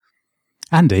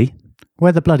Andy,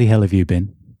 where the bloody hell have you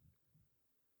been?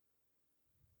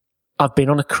 I've been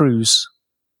on a cruise.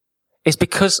 It's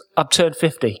because I've turned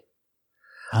 50.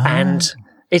 And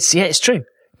it's true.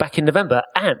 Back in November.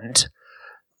 And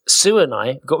Sue and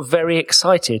I got very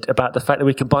excited about the fact that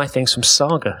we can buy things from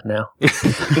Saga now,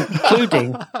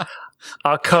 including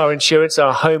our car insurance,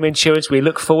 our home insurance. We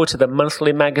look forward to the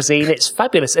monthly magazine. It's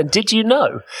fabulous. And did you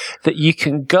know that you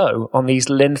can go on these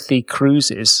lengthy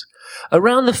cruises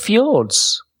around the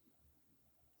fjords?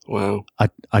 Wow.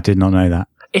 I did not know that.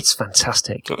 It's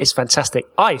fantastic. It's fantastic.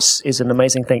 Ice is an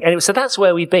amazing thing. Anyway, so that's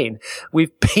where we've been.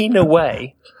 We've been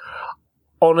away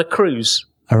on a cruise.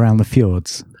 Around the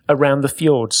fjords. Around the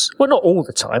fjords. Well, not all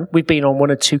the time. We've been on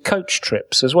 1 or 2 coach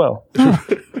trips as well.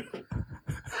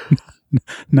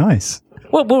 Nice.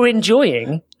 Well, we're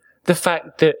enjoying the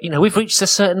fact that, we've reached a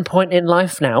certain point in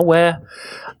life now where,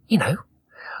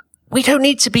 we don't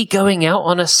need to be going out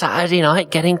on a Saturday night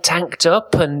getting tanked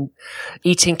up and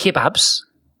eating kebabs.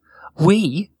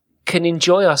 We can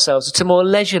enjoy ourselves at a more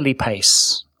leisurely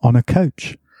pace. On a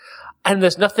coach. And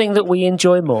there's nothing that we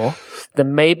enjoy more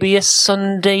than maybe a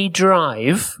Sunday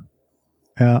drive,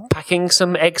 packing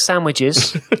some egg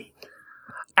sandwiches.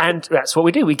 And that's what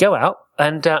we do. We go out,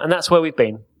 and that's where we've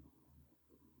been.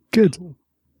 Good.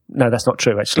 No, that's not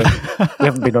true, actually. We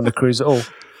haven't been on a cruise at all.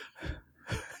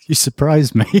 You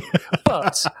surprised me.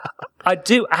 But I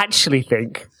do actually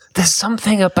think there's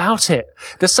something about it.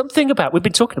 We've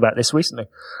been talking about this recently.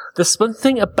 There's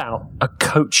something about a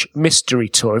coach mystery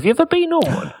tour. Have you ever been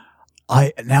on one?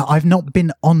 I've not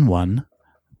been on one,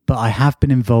 but I have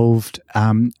been involved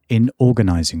in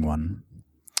organising one.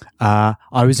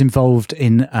 I was involved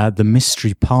in the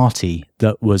mystery party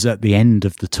that was at the end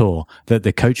of the tour that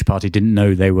the coach party didn't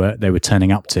know they were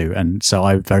turning up to, and so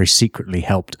I very secretly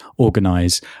helped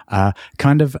organise. It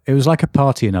was like a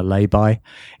party in a lay-by.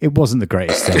 It wasn't the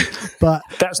greatest thing, but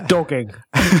that's dogging.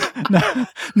 No.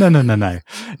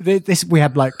 We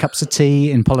had like cups of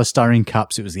tea in polystyrene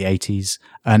cups. It was the 80s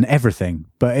and everything,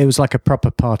 but it was like a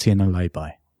proper party in a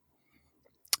lay-by.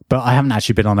 But I haven't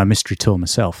actually been on a mystery tour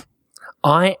myself.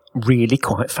 I really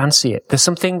quite fancy it. There's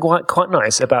something quite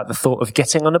nice about the thought of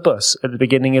getting on a bus at the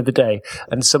beginning of the day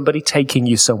and somebody taking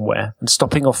you somewhere and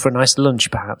stopping off for a nice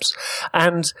lunch, perhaps.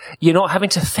 And you're not having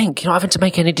to think, you're not having to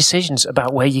make any decisions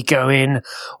about where you're going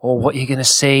or what you're going to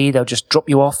see. They'll just drop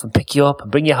you off and pick you up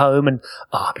and bring you home, and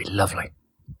it'd be lovely.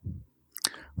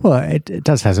 Well, it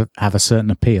does have a certain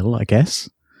appeal, I guess.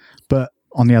 But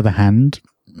on the other hand,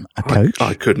 a coach.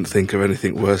 I couldn't think of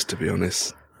anything worse, to be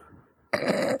honest.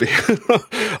 I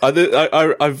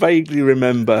vaguely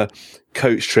remember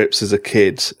coach trips as a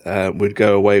kid. We'd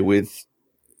go away with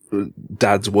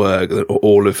Dad's work,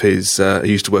 all of his. He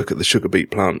used to work at the sugar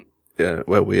beet plant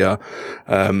where we are.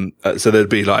 So there'd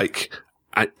be like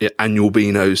annual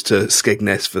beanos to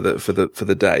Skegness for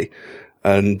the day,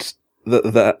 and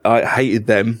that I hated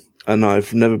them, and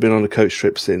I've never been on a coach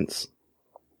trip since.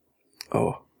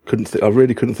 I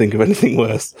really couldn't think of anything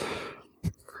worse.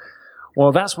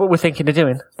 Well, that's what we're thinking of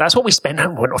doing. That's what we spend.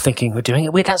 We're not thinking we're doing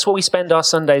it. That's what we spend our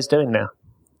Sundays doing now.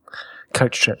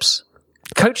 Coach trips.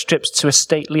 Coach trips to a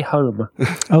stately home.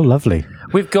 Oh, lovely.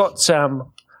 We've got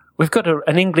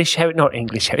an English heritage. Not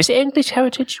English heritage. Is it English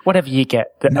heritage? Whatever you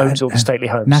get that owns all the stately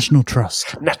homes. National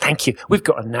Trust. No, thank you. We've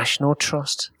got a National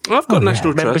Trust. I've got a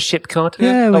National Trust membership card.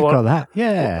 Yeah, we've got that.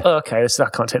 Yeah. Oh, okay, so I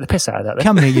can't take the piss out of that then.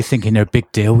 Come here, you're thinking no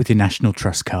big deal with your National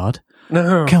Trust card.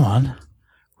 No. Come on.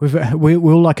 We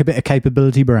all like a bit of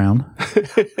Capability Brown.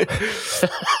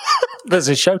 There's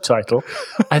a show title,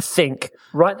 I think,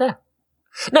 right there.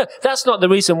 No, that's not the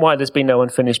reason why there's been no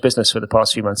unfinished business for the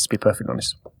past few months, to be perfectly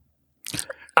honest.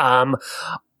 I'm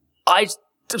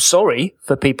sorry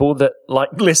for people that like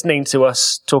listening to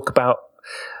us talk about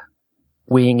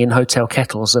weeing in hotel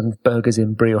kettles and burgers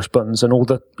in brioche buns and all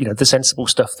the, the sensible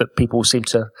stuff that people seem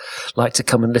to like to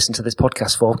come and listen to this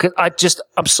podcast for.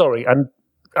 I'm sorry.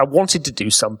 I wanted to do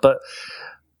some, but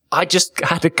I just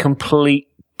had a complete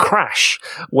crash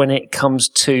when it comes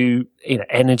to,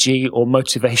 energy or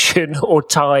motivation or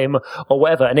time or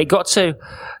whatever. And it got to,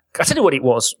 I'll tell you what it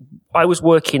was. I was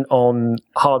working on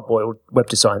Hardboiled Web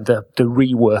Design, the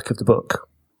rework of the book,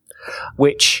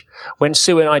 which when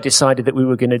Sue and I decided that we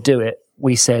were going to do it,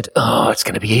 we said, it's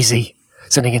going to be easy.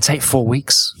 It's only going to take 4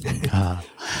 weeks.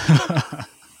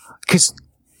 Because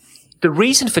the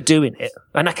reason for doing it,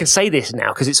 and I can say this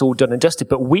now because it's all done and dusted,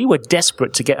 but we were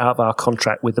desperate to get out of our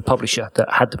contract with the publisher that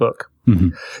had the book.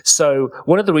 Mm-hmm. So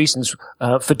one of the reasons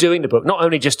for doing the book, not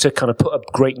only just to kind of put a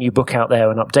great new book out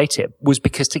there and update it, was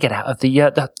because to get out of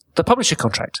the publisher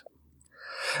contract.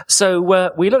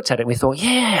 So we looked at it and we thought,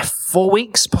 4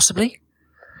 weeks possibly.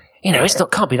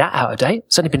 can't be that out of date.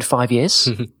 It's only been 5 years.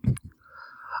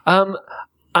 And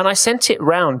I sent it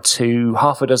round to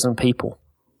half a dozen people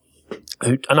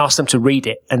and asked them to read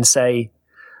it and say,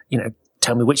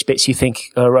 tell me which bits you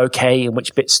think are okay and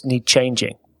which bits need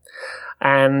changing.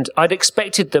 And I'd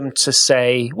expected them to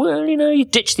say, well, you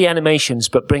ditch the animations,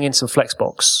 but bring in some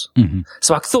Flexbox. Mm-hmm.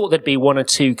 So I thought there'd be one or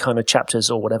two kind of chapters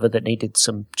or whatever that needed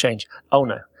some change. Oh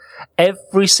no.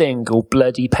 Every single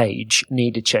bloody page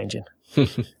needed changing.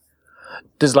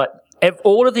 There's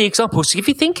all of the examples. If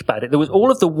you think about it, there was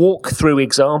all of the walkthrough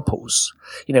examples,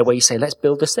 where you say, let's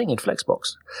build this thing in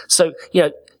Flexbox. So,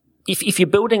 if you're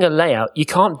building a layout, you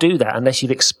can't do that unless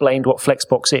you've explained what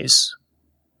Flexbox is.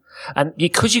 And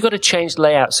because you've got to change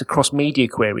layouts across media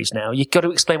queries now, you've got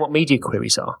to explain what media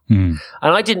queries are. Mm.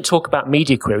 And I didn't talk about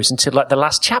media queries until the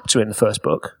last chapter in the first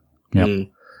book.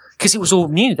 Because it was all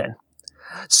new then.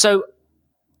 So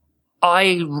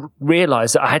I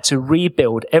realized that I had to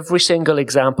rebuild every single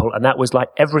example, and that was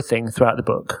everything throughout the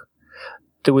book.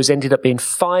 There ended up being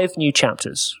 5 new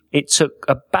chapters. It took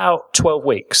about 12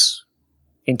 weeks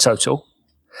in total.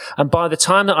 And by the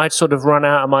time that I'd sort of run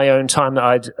out of my own time that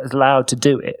I'd allowed to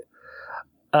do it,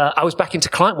 I was back into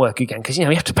client work again because, you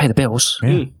have to pay the bills.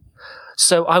 Yeah.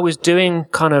 So I was doing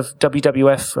kind of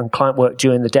WWF and client work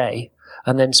during the day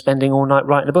and then spending all night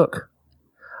writing a book.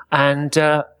 And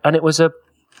it was a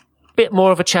bit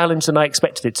more of a challenge than I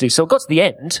expected it to. So I got to the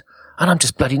end and I'm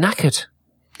just bloody knackered.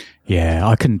 Yeah,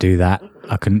 I couldn't do that.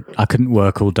 I couldn't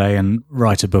work all day and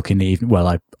write a book in the evening.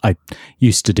 Well, I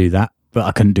used to do that, but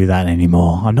I couldn't do that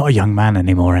anymore. I'm not a young man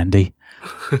anymore, Andy.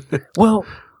 Well,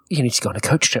 you need to go on a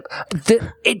coach trip.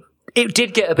 It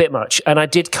did get a bit much, and I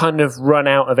did kind of run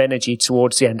out of energy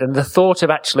towards the end. And the thought of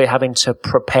actually having to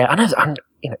prepare, there's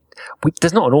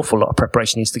not an awful lot of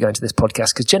preparation needs to go into this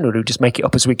podcast because generally we just make it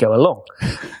up as we go along.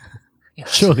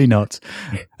 Surely not.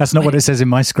 That's not what it says in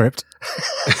my script.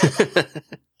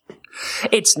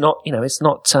 It's not, it's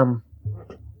not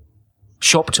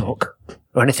shop talk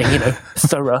or anything,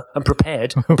 thorough and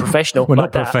prepared and professional. We're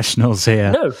not professionals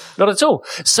here. No, not at all.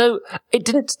 So it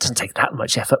doesn't take that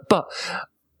much effort, but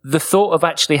the thought of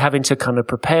actually having to kind of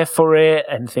prepare for it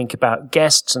and think about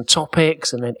guests and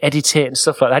topics and then edit it and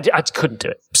stuff like that, I couldn't do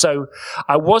it. So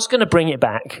I was going to bring it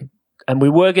back and we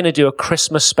were going to do a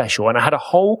Christmas special, and I had a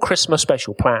whole Christmas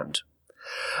special planned.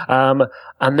 And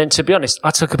then, to be honest,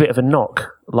 I took a bit of a knock,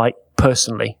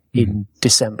 personally, in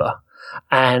December,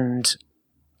 and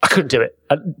I couldn't do it.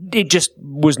 It just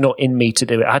was not in me to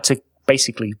do it. I had to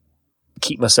basically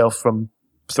keep myself from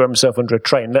throwing myself under a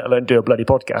train, let alone do a bloody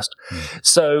podcast.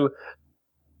 So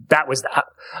that was that.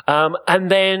 And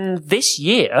then this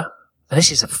year, and this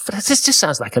just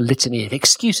sounds like a litany of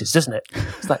excuses, doesn't it?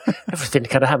 It's like everything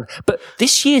kind of happened. But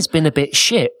this year's been a bit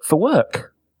shit for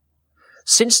work.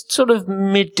 Since sort of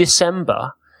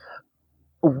mid-December,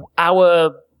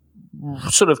 our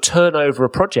sort of turnover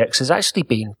of projects has actually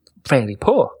been fairly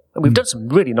poor. And we've done some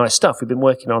really nice stuff. We've been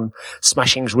working on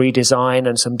Smashing's redesign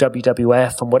and some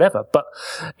WWF and whatever. But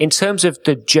in terms of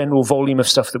the general volume of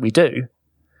stuff that we do,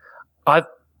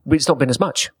 it's not been as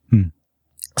much.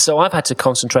 So I've had to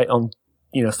concentrate on,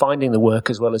 finding the work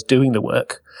as well as doing the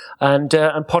work. And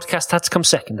podcast had to come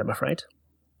second, I'm afraid.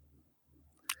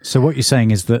 So what you're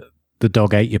saying is that the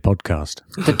dog ate your podcast.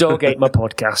 The dog ate my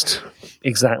podcast.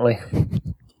 Exactly.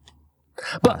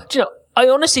 But, I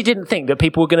honestly didn't think that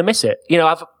people were going to miss it.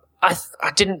 I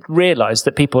didn't realise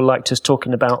that people liked us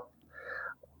talking about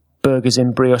burgers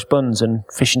in brioche buns and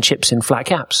fish and chips in flat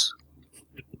caps.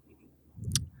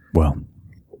 Well.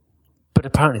 But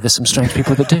apparently there's some strange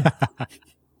people that do.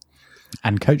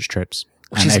 And coach trips.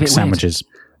 Which and egg sandwiches.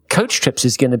 Weird. Coach trips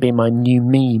is going to be my new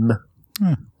meme.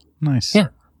 Oh, nice. Yeah.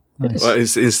 Nice. Well,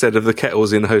 instead of the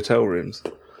kettles in hotel rooms.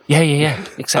 Yeah,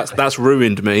 exactly. That's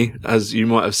ruined me, as you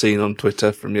might have seen on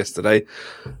Twitter from yesterday.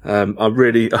 I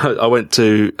went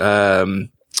to a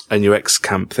UX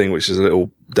camp thing, which is a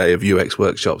little day of UX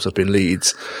workshops up in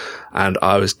Leeds, and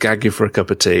I was gagging for a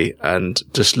cup of tea, and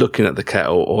just looking at the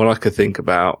kettle, all I could think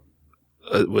about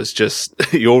was just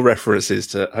your references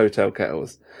to hotel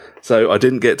kettles. So I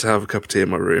didn't get to have a cup of tea in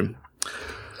my room.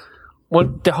 Well,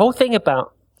 the whole thing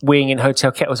about weeing in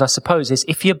hotel kettles, I suppose, is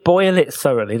if you boil it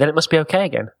thoroughly, then it must be okay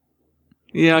again.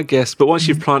 Yeah, I guess. But once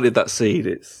you've planted that seed,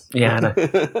 it's... Yeah, I know.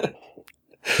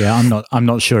 Yeah, I'm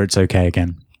not sure it's okay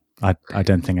again. I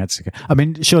don't think that's okay. I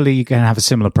mean, surely you can have a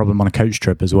similar problem on a coach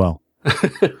trip as well.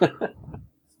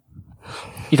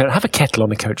 You don't have a kettle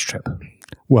on a coach trip.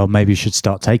 Well, maybe you should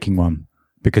start taking one,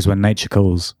 because when nature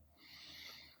calls...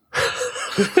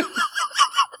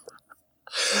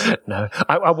 No,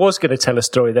 I was going to tell a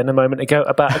story then a moment ago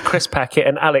about a crisp packet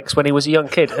and Alex when he was a young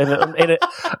kid, and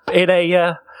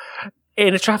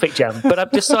in a traffic jam. But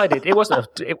I've decided it wasn't.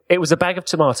 It was a bag of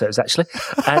tomatoes, actually.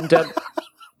 And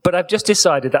but I've just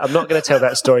decided that I'm not going to tell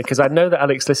that story because I know that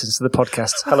Alex listens to the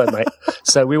podcast. Hello, mate.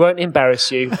 So we won't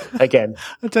embarrass you again.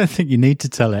 I don't think you need to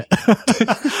tell it.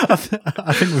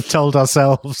 I think we've told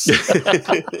ourselves.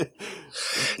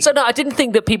 So no, I didn't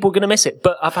think that people were going to miss it,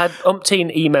 but I've had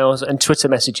umpteen emails and Twitter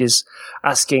messages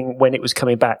asking when it was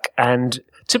coming back. And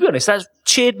to be honest, that's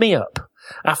cheered me up.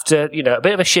 After, a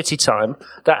bit of a shitty time,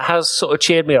 that has sort of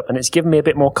cheered me up and it's given me a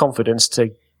bit more confidence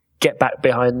to get back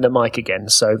behind the mic again.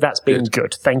 So that's been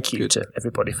good. Thank you to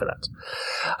everybody for that.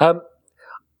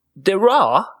 There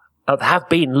have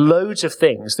been loads of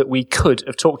things that we could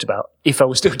have talked about if I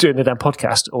was still doing the damn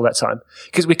podcast all that time.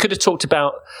 Because we could have talked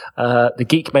about the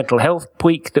Geek Mental Health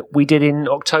Week that we did in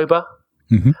October,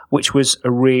 which was a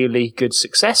really good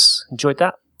success. Enjoyed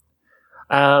that.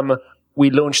 We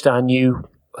launched our new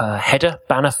header,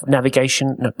 banner,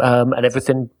 navigation, and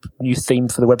everything, new theme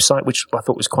for the website, which I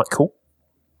thought was quite cool.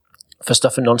 For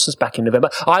Stuff and Nonsense back in November.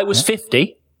 I was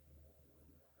 50.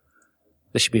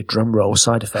 There should be a drum roll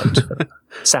sound effect.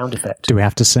 Do we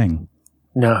have to sing?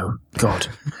 No, God.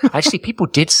 Actually, people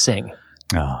did sing.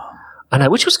 Oh. I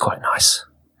know, which was quite nice.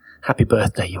 Happy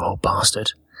birthday, you old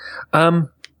bastard. So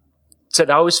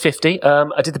I was 50.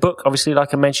 I did the book, obviously,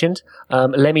 like I mentioned.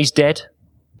 Lemmy's dead.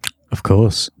 Of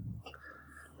course.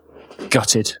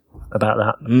 Gutted about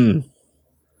that.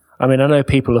 I mean, I know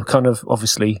people are kind of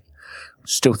obviously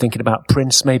still thinking about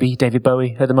Prince, maybe David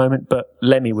Bowie at the moment, but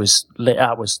Lemmy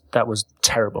that was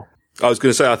terrible. I was going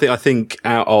to say, I think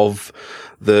out of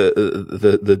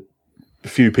the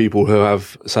few people who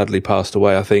have sadly passed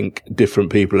away, I think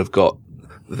different people have got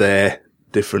their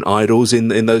different idols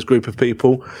in those group of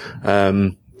people. I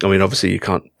mean, obviously you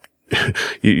can't,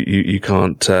 you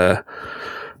can't, I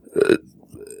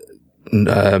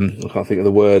can't think of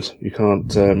the word. You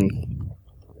can't,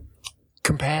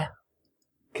 compare.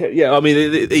 Yeah, I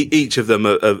mean, each of them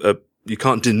are you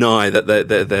can't deny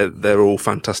that they're all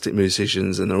fantastic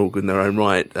musicians and they're all good in their own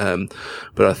right.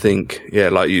 But I think, yeah,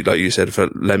 like you said, for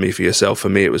Lemmy, for yourself, for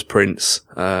me, it was Prince.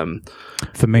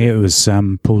 For me, it was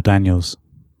Paul Daniels.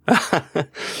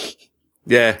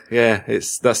 Yeah,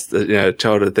 that's the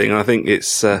childhood thing. And I think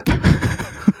it's.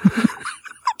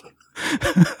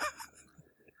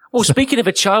 Well, speaking of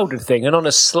a childhood thing, and on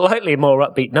a slightly more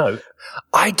upbeat note,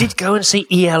 I did go and see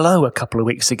ELO a couple of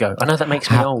weeks ago. I know that makes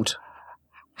me old.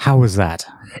 How was that?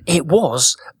 It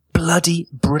was bloody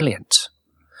brilliant.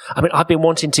 I mean, I've been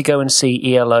wanting to go and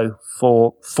see ELO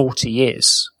for 40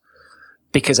 years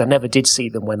because I never did see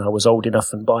them when I was old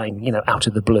enough and buying, Out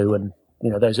of the Blue and,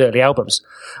 those early albums.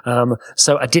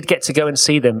 So I did get to go and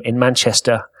see them in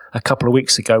Manchester a couple of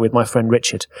weeks ago with my friend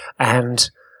Richard,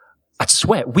 and I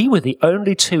swear, we were the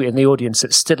only two in the audience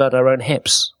that still had our own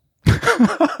hips.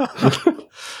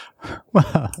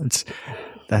 Well,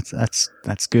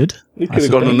 that's good. You could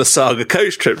have gone on the Saga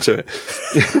coach trip to it.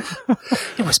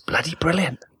 It was bloody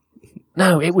brilliant.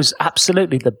 No, it was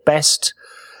absolutely the best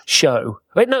show.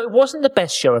 Wait, no, it wasn't the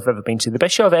best show I've ever been to. The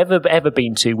best show I've ever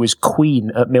been to was Queen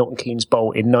at Milton Keynes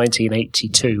Bowl in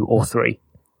 1982 or 3.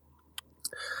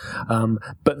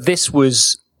 But this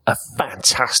was a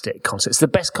fantastic concert. It's the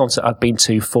best concert I've been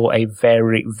to for a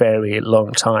very, very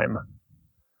long time.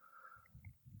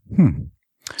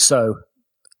 So,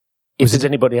 if there's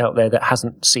anybody out there that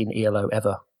hasn't seen ELO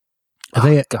ever,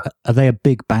 are they a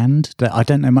big band? I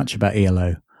don't know much about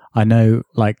ELO. I know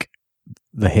like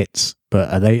the hits, but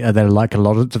are they like a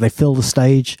lot of? Do they fill the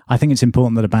stage? I think it's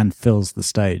important that a band fills the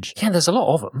stage. Yeah, there's a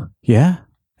lot of them. Yeah.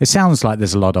 It sounds like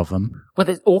there's a lot of them. Well,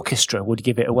 the orchestra would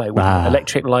give it away.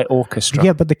 Electric Light Orchestra.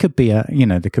 Yeah, but there could be a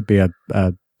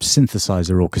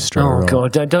synthesizer orchestra. Oh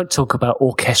God! Don't talk about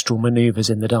orchestral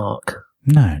manoeuvres in the dark.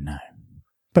 No.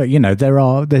 But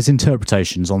there's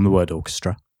interpretations on the word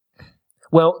orchestra.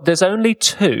 Well, there's only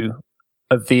 2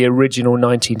 of the original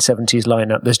 1970s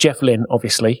lineup. There's Jeff Lynne,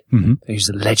 obviously, who's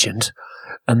a legend.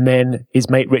 And then his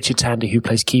mate Richard Tandy, who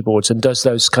plays keyboards and does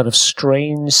those kind of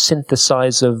strange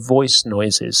synthesizer voice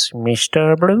noises.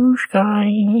 Mr. Blue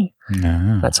Sky.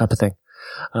 That type of thing.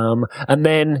 And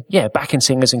then, backing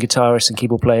singers and guitarists and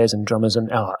keyboard players and drummers and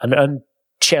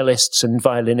cellists and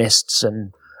violinists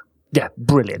and,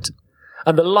 brilliant.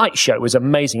 And the light show was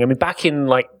amazing. I mean, back in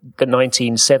like the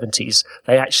 1970s,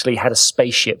 they actually had a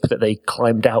spaceship that they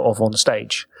climbed out of on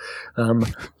stage.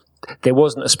 There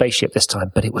wasn't a spaceship this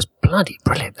time, but it was bloody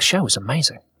brilliant. The show was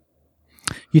amazing.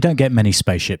 You don't get many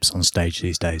spaceships on stage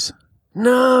these days.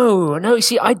 No. You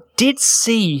see, I did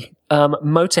see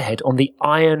Motorhead on the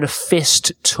Iron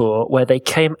Fist tour where they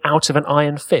came out of an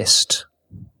iron fist.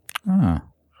 I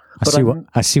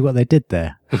see what they did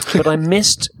there. But I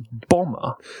missed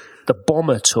Bomber, the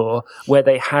bomber tour, where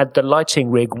they had the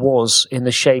lighting rig was in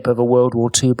the shape of a World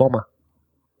War II bomber.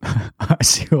 I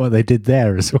see what they did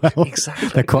there as well. Exactly.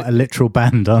 They're quite a literal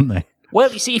band, aren't they?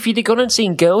 Well, you see, if you'd gone and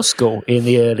seen Girls' School in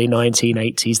the early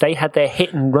 1980s, they had their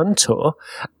hit and run tour,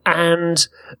 and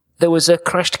there was a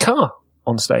crashed car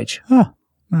on stage. Oh,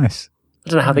 nice. I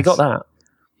don't know how they got that.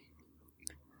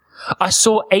 I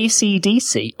saw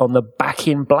AC/DC on the Back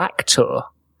in Black tour,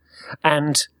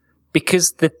 and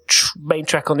because the main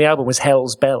track on the album was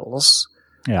Hell's Bells,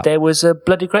 there was a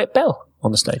bloody great bell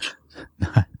on the stage.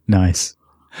 Nice.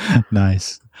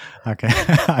 Nice. Okay.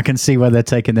 I can see where they're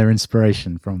taking their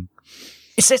inspiration from.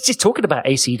 It's just talking about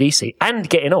AC/DC and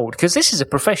getting old, because this is a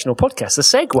professional podcast. The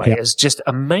segue is just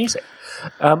amazing.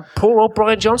 Poor old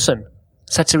Brian Johnson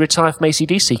has had to retire from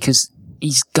AC/DC because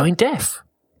he's going deaf.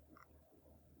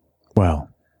 Well,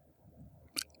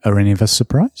 are any of us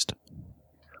surprised?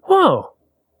 Well,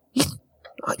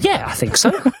 yeah, I think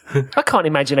so. I can't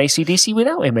imagine AC/DC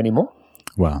without him anymore.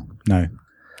 Well, no.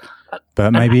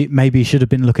 But maybe he should have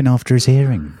been looking after his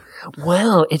hearing.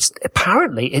 Well,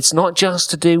 it's not just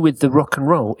to do with the rock and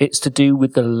roll. It's to do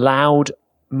with the loud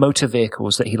motor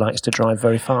vehicles that he likes to drive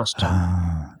very fast.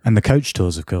 And the coach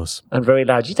tours, of course. And very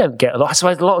loud. You don't get a lot. I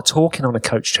suppose a lot of talking on a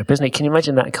coach trip, isn't it? Can you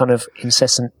imagine that kind of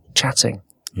incessant chatting?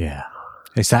 Yeah.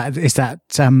 It's that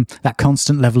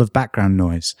constant level of background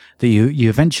noise that you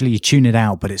eventually tune it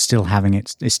out, but it's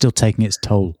still taking its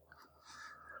toll.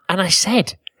 And I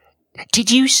said,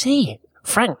 did you see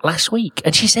Frank last week?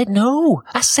 And she said, no.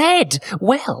 I said,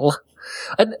 well.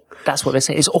 And that's what they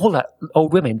say. It's all that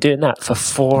old women doing that for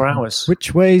 4 hours.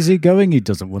 Which way is he going? He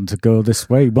doesn't want to go this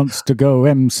way. He wants to go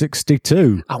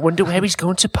M62. I wonder where he's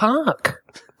going to park.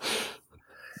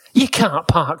 You can't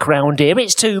park round here.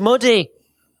 It's too muddy.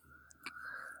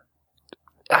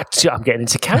 I'm getting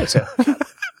into character.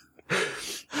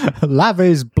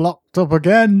 Lavy's blocked up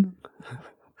again.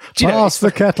 Pass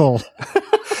the kettle.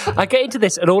 I get into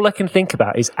this, and all I can think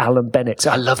about is Alan Bennett.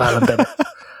 I love Alan Bennett.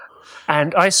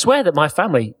 And I swear that my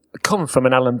family come from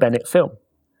an Alan Bennett film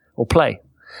or play,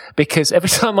 because every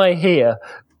time I hear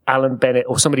Alan Bennett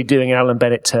or somebody doing an Alan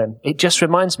Bennett turn, it just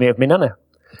reminds me of my nana.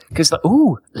 Because, like,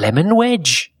 ooh, lemon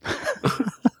wedge.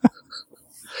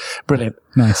 Brilliant.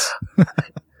 Nice.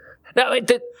 Now,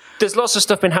 there's lots of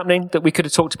stuff been happening that we could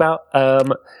have talked about.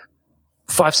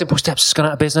 5 Simple Steps has gone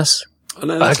out of business. I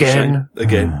know, that's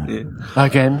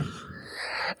Again.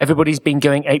 Everybody's been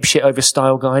going apeshit over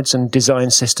style guides and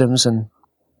design systems and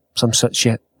some such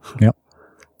shit. Yep.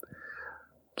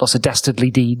 Lots of dastardly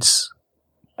deeds.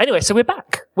 Anyway, so we're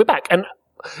back. And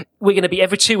we're going to be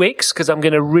every 2 weeks, because I'm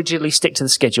going to rigidly stick to the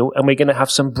schedule, and we're going to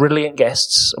have some brilliant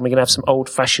guests, and we're going to have some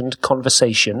old-fashioned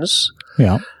conversations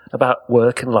about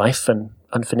work and life and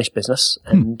unfinished business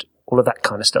and all of that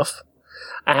kind of stuff.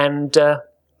 And,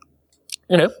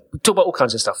 talk about all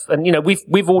kinds of stuff. And,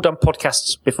 we've all done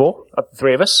podcasts before, the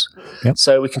three of us. Yep.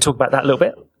 So we can talk about that a little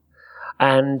bit.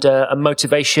 And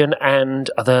motivation and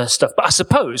other stuff. But I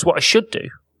suppose what I should do,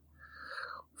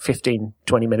 15,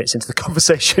 20 minutes into the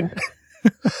conversation,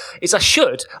 is I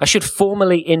should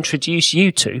formally introduce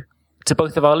you to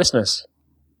both of our listeners.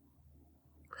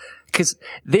 Because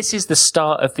this is the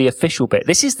start of the official bit.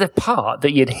 This is the part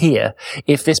that you'd hear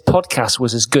if this podcast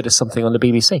was as good as something on the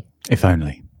BBC. If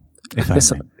only.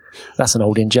 That's an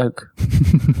old in joke.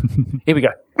 Here we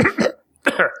go.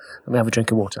 Let me have a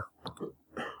drink of water.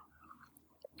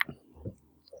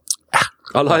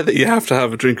 I like that you have to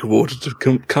have a drink of water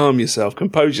to calm yourself,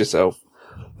 compose yourself.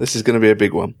 This is going to be a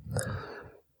big one.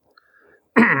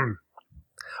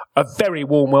 A very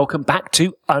warm welcome back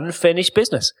to Unfinished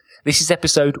Business. This is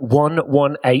episode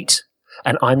 118,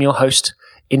 and I'm your host,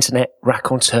 internet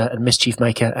raconteur and mischief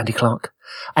maker, Andy Clark.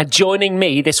 And joining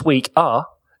me this week are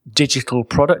digital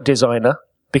product designer,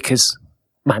 because,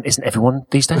 man, isn't everyone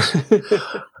these days?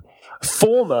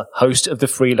 Former host of the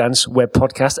Freelance Web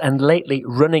Podcast and lately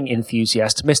running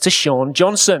enthusiast, Mr. Sean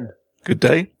Johnson. Good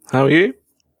day. How are you?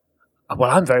 Well,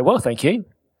 I'm very well, thank you.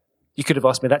 You could have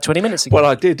asked me that 20 minutes ago. Well,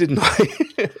 I did, didn't I?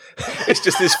 It's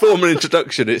just this formal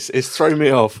introduction. It's thrown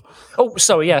me off. Oh,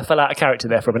 sorry, yeah, I fell out of character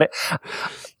there for a minute.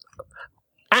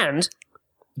 And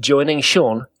joining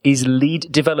Sean is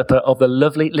lead developer of the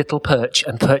lovely Little Perch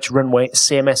and Perch Runway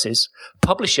CMSs,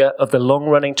 publisher of the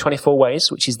long-running 24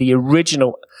 Ways, which is the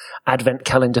original advent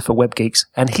calendar for web geeks,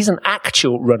 and he's an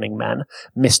actual running man,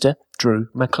 Mr. Drew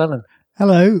McLellan.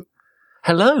 Hello.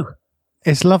 Hello.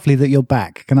 It's lovely that you're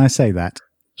back. Can I say that?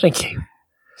 Thank you.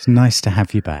 It's nice to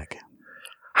have you back.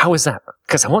 How was that?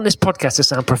 Because I want this podcast to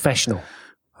sound professional.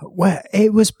 Well,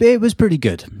 it was pretty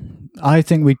good. I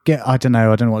think we'd get. I don't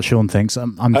know what Sean thinks.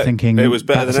 I'm thinking it was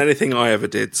better than anything I ever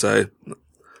did. So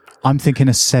I'm thinking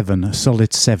a 7, a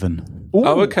solid 7. Ooh.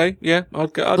 Oh, okay. Yeah.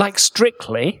 I'd Like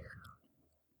Strictly.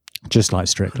 Just like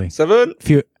Strictly. 7.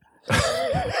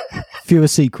 Fewer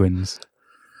sequins.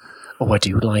 Oh, I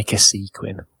do like a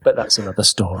sequin, but that's another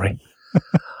story.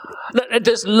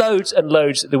 There's loads and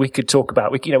loads that we could talk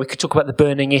about. We could talk about the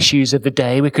burning issues of the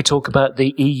day. We could talk about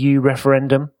the EU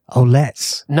referendum. Oh,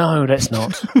 let's. No, let's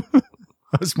not.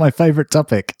 That's my favourite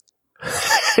topic.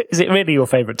 Is it really your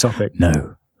favourite topic?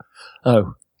 No.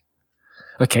 Oh.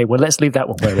 Okay, well, let's leave that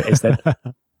one where it is then.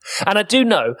 And I do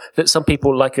know that some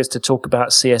people like us to talk about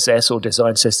CSS or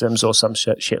design systems or some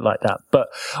shit like that. But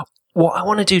what I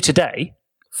want to do today,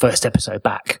 first episode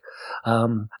back,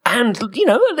 and,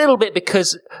 a little bit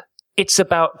because it's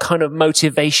about kind of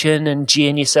motivation and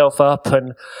geeing yourself up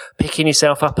and picking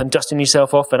yourself up and dusting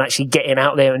yourself off and actually getting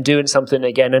out there and doing something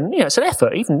again. And, it's an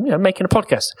effort, even, making a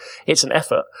podcast. It's an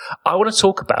effort. I want to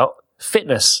talk about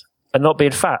fitness and not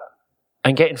being fat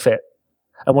and getting fit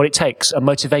and what it takes and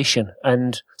motivation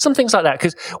and some things like that.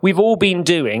 Because we've all been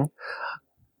doing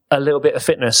a little bit of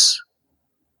fitness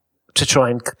to try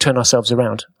and turn ourselves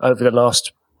around over the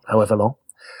last however long.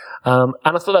 And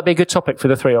I thought that'd be a good topic for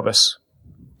the three of us.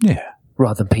 Yeah.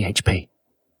 Rather than PHP.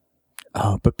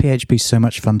 Oh, but PHP's so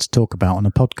much fun to talk about on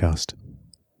a podcast.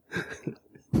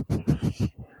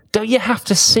 Don't you have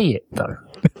to see it, though?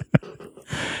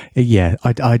 Yeah,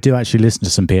 I do actually listen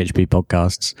to some PHP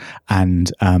podcasts,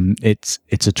 and it's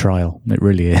a trial. It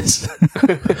really is.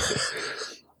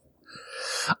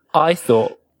 I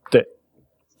thought that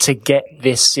to get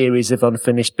this series of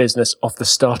unfinished business off the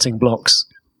starting blocks,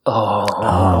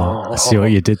 I see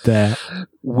what you did there.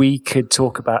 We could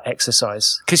talk about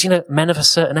exercise. Because, men of a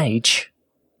certain age,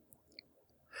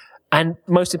 and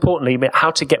most importantly, how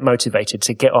to get motivated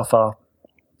to get off our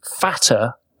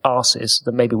fatter arses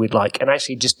that maybe we'd like and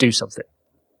actually just do something.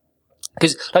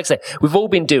 Because, like I say, we've all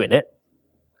been doing it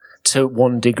to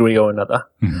one degree or another.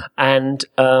 Mm-hmm. And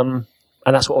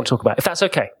that's what I want to talk about. If that's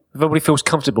okay, if everybody feels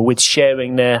comfortable with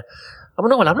sharing their... I'm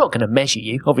not going to measure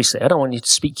you, obviously. I don't want you to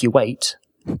speak your weight.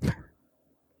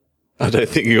 I don't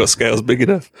think your scale's big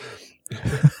enough.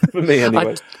 For me,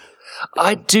 anyway.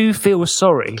 I do feel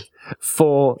sorry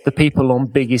for the people on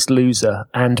Biggest Loser,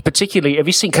 and particularly, have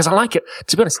you seen, because I like it,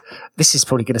 to be honest, this is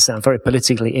probably going to sound very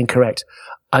politically incorrect,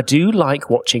 I do like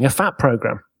watching a fat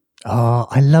program. Oh,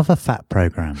 I love a fat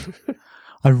program.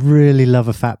 I really love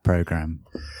a fat program.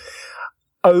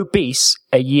 Obese,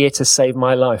 A Year to Save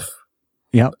My Life.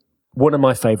 Yep. One of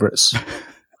my favourites.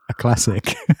 A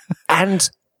classic. And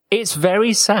it's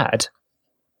very sad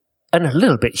and a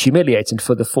little bit humiliating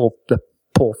for the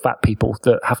poor fat people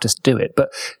that have to do it. But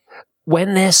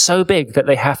when they're so big that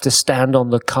they have to stand on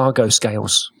the cargo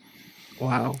scales.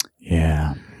 Wow.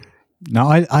 Yeah. No,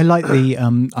 I like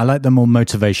the more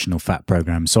motivational fat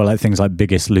programs. So I like things like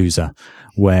Biggest Loser,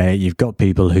 where you've got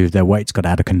people who their weight's got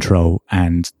out of control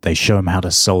and they show them how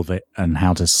to solve it and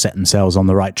how to set themselves on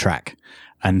the right track.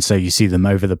 And so you see them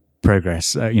over the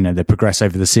progress, they progress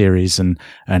over the series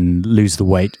and lose the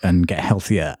weight and get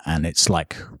healthier. And it's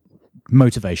like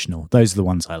motivational. Those are the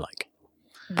ones I like.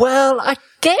 Well, I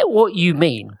get what you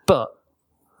mean, but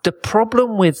the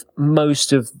problem with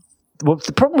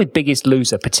the problem with Biggest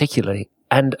Loser particularly,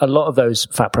 and a lot of those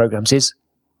fat programs, is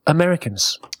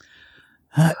Americans.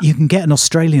 You can get an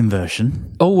Australian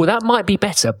version. Oh, that might be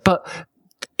better, but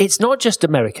it's not just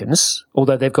Americans,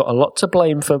 although they've got a lot to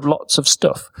blame for lots of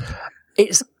stuff.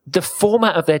 It's the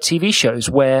format of their TV shows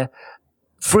where,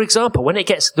 for example, when it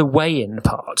gets to the weigh-in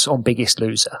part on Biggest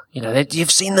Loser,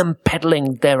 you've seen them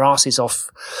peddling their asses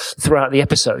off throughout the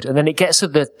episode, and then it gets to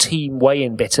the team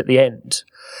weigh-in bit at the end,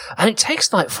 and it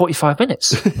takes like 45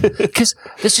 minutes because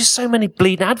there's just so many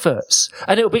bleeding adverts,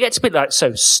 and it'll get to be like,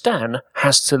 so Stan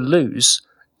has to lose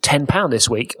 £10 this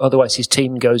week, otherwise his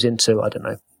team goes into, I don't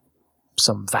know,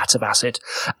 some vat of acid,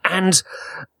 and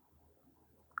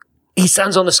he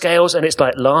stands on the scales and it's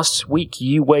like, last week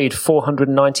you weighed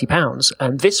 490 pounds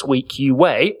and this week you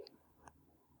weigh,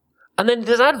 and then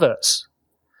there's adverts.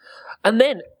 And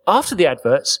then after the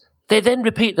adverts, they then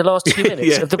repeat the last 2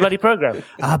 minutes of the bloody program.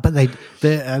 But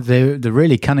the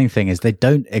really cunning thing is they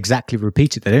don't exactly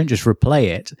repeat it. They don't just replay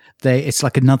it. It's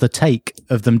like another take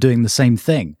of them doing the same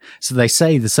thing. So they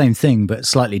say the same thing, but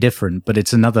slightly different, but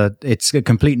it's a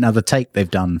complete another take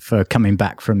they've done for coming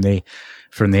back from the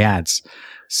ads.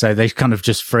 So they kind of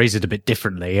just phrase it a bit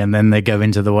differently, and then they go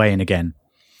into the weigh-in again.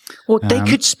 Well, they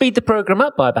could speed the program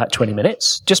up by about 20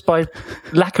 minutes just by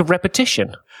lack of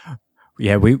repetition.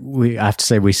 Yeah, we I have to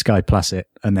say we Sky Plus it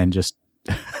and then just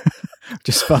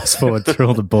fast forward through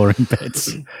all the boring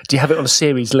bits. Do you have it on a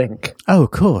series link? Oh,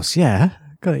 of course, yeah.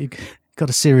 Got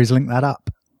to series link that up.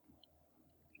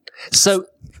 So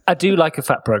I do like a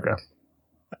fat program.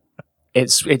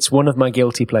 It's one of my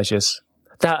guilty pleasures.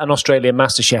 That and Australian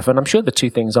MasterChef, and I'm sure the two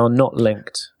things are not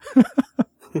linked.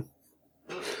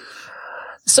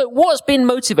 So what's been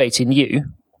motivating you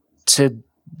to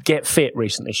get fit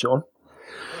recently, Sean?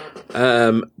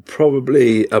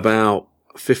 Probably about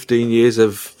 15 years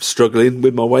of struggling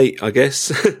with my weight, I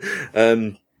guess.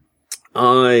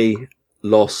 I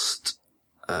lost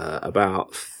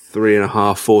about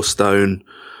 3.5, 4 stone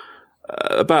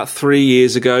about 3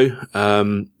 years ago,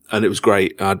 and it was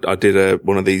great. I did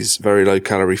one of these very low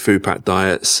calorie food pack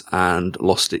diets and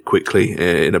lost it quickly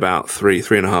in about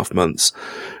 3.5 months.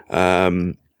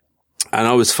 And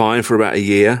I was fine for about a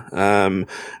year.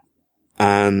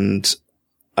 And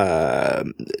at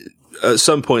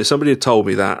some point, somebody had told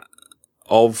me that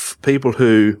of people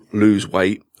who lose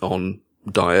weight on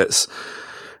diets,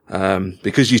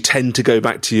 because you tend to go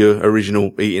back to your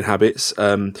original eating habits,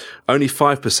 only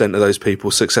 5% of those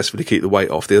people successfully keep the weight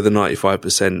off. The other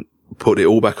 95% put it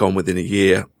all back on within a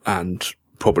year and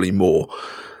probably more.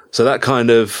 So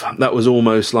that was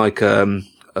almost like a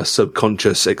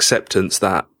subconscious acceptance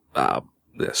that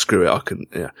screw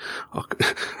it,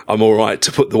 I'm all right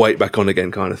to put the weight back on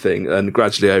again, kind of thing. And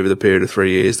gradually over the period of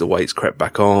 3 years, the weight's crept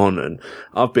back on, and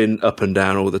I've been up and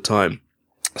down all the time.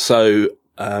 So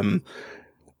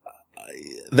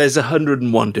there's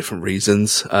 101 different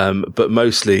reasons, but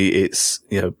mostly it's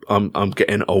I'm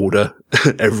getting older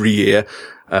every year.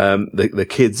 The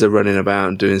kids are running about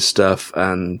and doing stuff,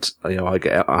 and I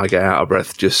get out of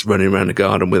breath just running around the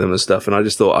garden with them and stuff. And I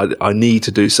just thought I need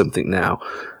to do something now.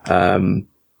 And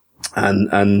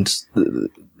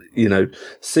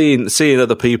seeing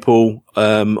other people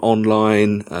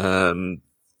online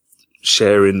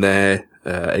sharing their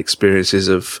experiences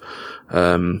of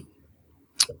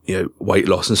weight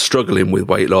loss and struggling with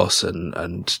weight loss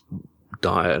and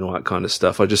diet and all that kind of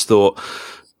stuff, I just thought,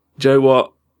 Joe,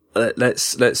 what?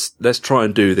 Let's try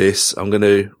and do this. I'm going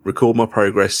to record my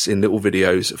progress in little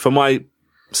videos for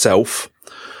myself.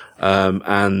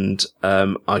 And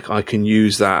I can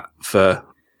use that for,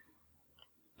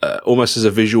 almost as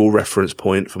a visual reference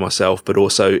point for myself, but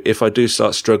also if I do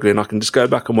start struggling, I can just go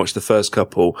back and watch the first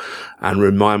couple and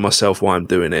remind myself why I'm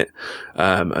doing it.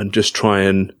 And just try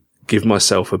and give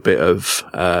myself a bit of,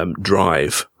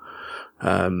 drive.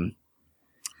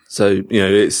 So,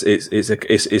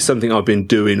 it's something I've been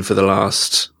doing for the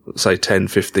last, say, 10,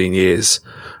 15 years.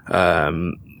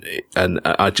 And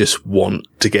I just want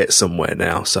to get somewhere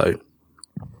now. So,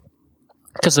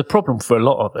 because the problem for a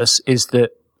lot of us is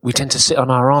that we tend to sit on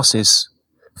our asses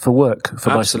for work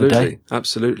for most of the day.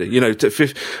 Absolutely. I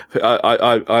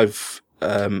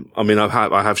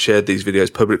have shared these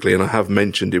videos publicly, and I have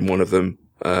mentioned in one of them,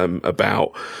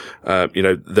 about,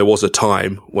 there was a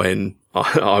time when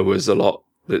I was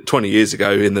 20 years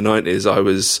ago in the 90s, I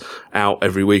was out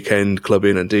every weekend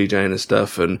clubbing and DJing and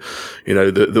stuff. And,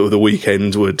 the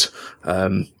weekends would,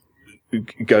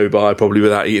 go by probably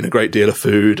without eating a great deal of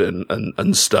food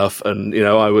and stuff. And,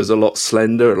 I was a lot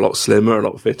slender, a lot slimmer, a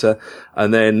lot fitter.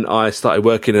 And then I started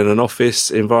working in an office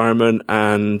environment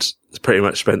and pretty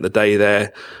much spent the day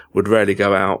there, would rarely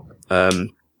go out,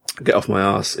 get off my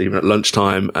ass even at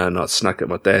lunchtime, and I'd snack at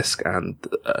my desk. And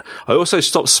I also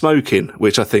stopped smoking,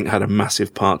 which I think had a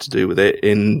massive part to do with it,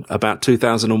 in about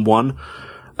 2001.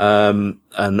 And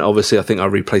obviously I think I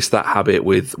replaced that habit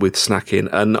with snacking,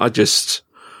 and I just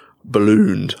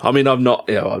ballooned. I mean, I'm not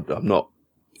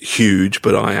huge,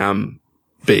 but I am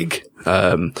big.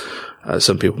 Some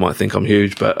people might think I'm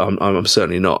huge, but I'm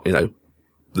certainly not,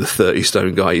 the 30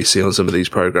 stone guy you see on some of these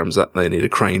programs that they need a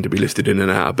crane to be lifted in and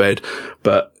out of bed.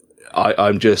 But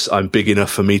I'm big enough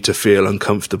for me to feel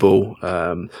uncomfortable.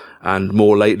 And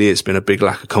more lately it's been a big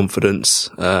lack of confidence.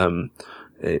 So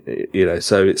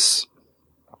it's,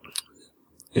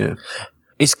 yeah.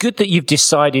 It's good that you've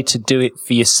decided to do it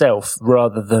for yourself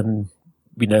rather than,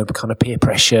 kind of peer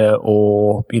pressure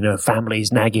or,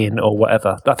 families nagging or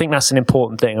whatever. I think that's an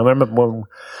important thing. I remember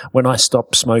when I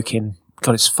stopped smoking,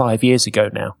 God, it's 5 years ago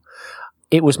now,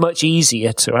 it was much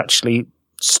easier to actually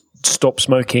stop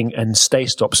smoking and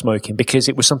stop smoking, because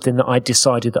it was something that I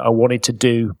decided that I wanted to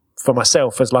do for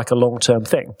myself as like a long-term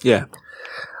thing. Yeah.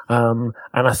 And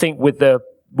I think with the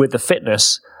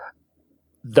fitness,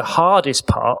 the hardest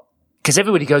part, because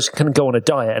everybody can go on a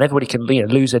diet and everybody can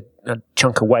lose a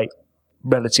chunk of weight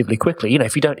relatively quickly.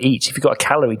 If you don't eat, if you've got a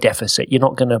calorie deficit, you're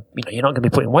not going to be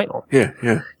putting weight on. Yeah.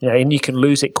 And you can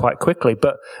lose it quite quickly.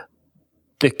 But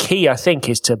the key, I think,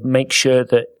 is to make sure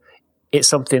that it's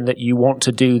something that you want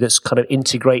to do that's kind of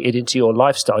integrated into your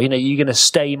lifestyle. You're going to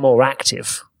stay more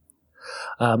active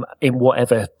in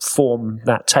whatever form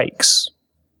that takes.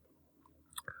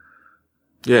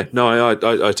 Yeah, no, I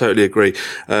totally agree.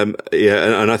 And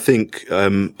I think,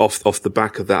 off the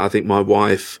back of that, I think my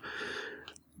wife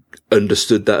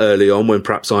understood that early on when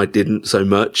perhaps I didn't so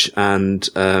much. And,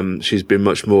 she's been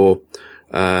much more,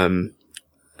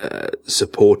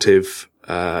 supportive,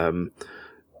 and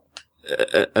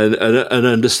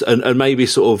maybe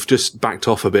sort of just backed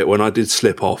off a bit when I did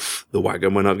slip off the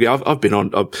wagon. When I've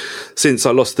been since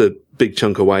I lost a big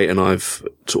chunk of weight, and I've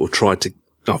sort of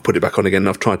I've put it back on again, and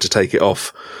I've tried to take it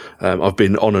off. I've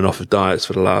been on and off of diets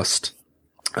for the last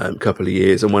couple of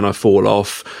years, and when I fall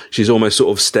off, she's almost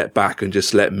sort of stepped back and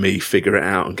just let me figure it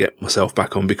out and get myself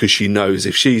back on, because she knows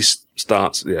if she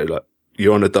starts, like,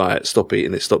 you're on a diet, stop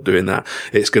eating this, stop doing that,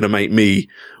 it's going to make me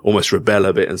almost rebel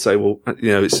a bit and say, well,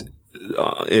 it's,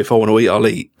 if I want to eat, I'll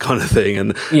eat, kind of thing.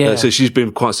 And so she's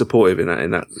been quite supportive in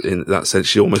that sense.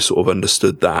 She almost sort of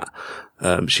understood that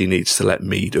she needs to let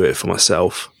me do it for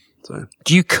myself. So,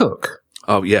 do you cook?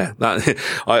 Oh yeah, that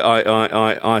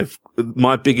I've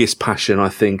my biggest passion, I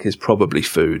think, is probably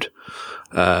food,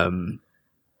 and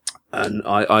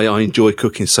I enjoy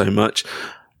cooking so much.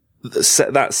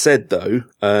 That said, though,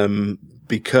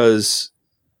 because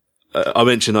I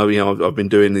mentioned, I've been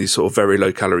doing these sort of very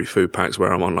low calorie food packs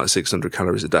where I'm on like 600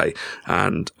 calories a day,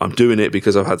 and I'm doing it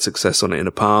because I've had success on it in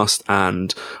the past,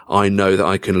 and I know that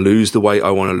I can lose the weight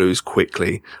I want to lose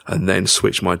quickly and then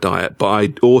switch my diet. But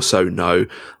I also know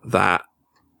that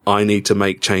I need to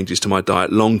make changes to my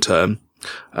diet long term,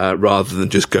 rather than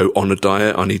just go on a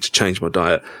diet. I need to change my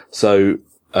diet. So,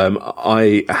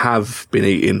 I have been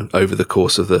eating over the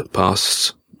course of the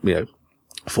past, 4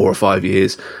 or 5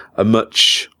 years,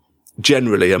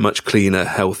 generally a much cleaner,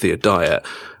 healthier diet,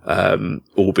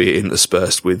 albeit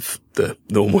interspersed with the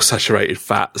normal saturated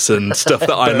fats and stuff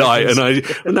that I like. And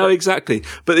I know exactly.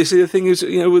 But this is the thing is,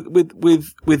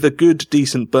 with a good,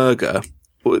 decent burger,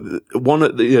 one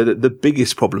of the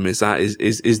biggest problem is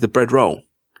the bread roll.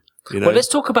 Well, let's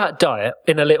talk about diet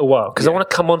in a little while, because I want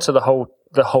to come on to the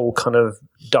whole kind of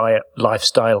diet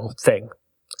lifestyle thing,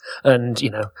 and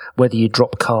whether you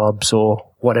drop carbs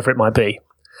or whatever it might be,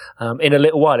 in a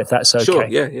little while, if that's okay. Sure.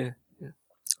 Yeah.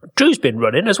 Drew's been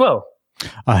running as well.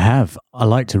 I have. I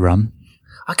like to run.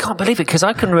 I can't believe it, because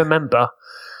I can remember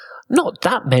not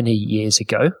that many years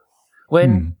ago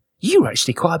when you were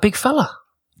actually quite a big fella.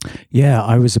 Yeah,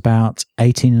 I was about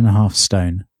 18 and a half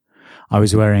stone. I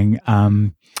was wearing,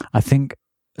 I think,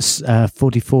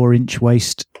 44-inch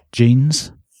waist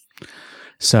jeans.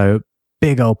 So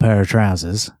big old pair of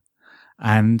trousers.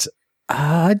 And,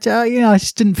 I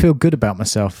just didn't feel good about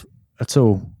myself at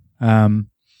all. And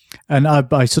I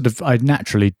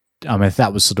naturally,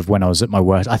 that was sort of when I was at my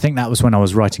worst. I think that was when I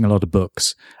was writing a lot of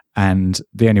books. And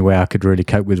the only way I could really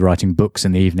cope with writing books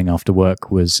in the evening after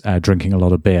work was drinking a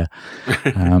lot of beer.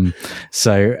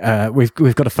 So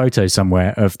we've got a photo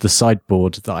somewhere of the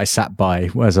sideboard that I sat by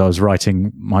as I was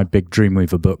writing my big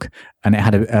Dreamweaver book, and it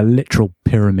had a literal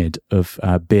pyramid of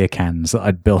beer cans that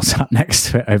I'd built up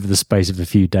next to it over the space of a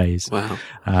few days. Wow.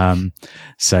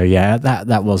 So yeah,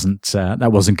 that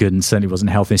wasn't good, and certainly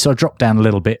wasn't healthy. So I dropped down a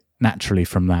little bit naturally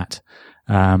from that.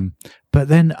 But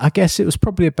then I guess it was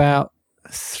probably about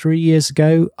 3 years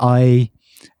ago, I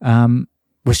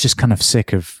was just kind of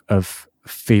sick of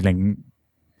feeling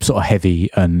sort of heavy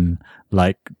and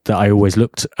like that I always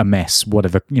looked a mess,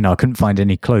 whatever, I couldn't find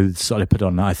any clothes that I put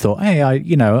on. I thought, hey, I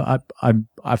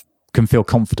can feel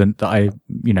confident that I,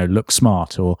 look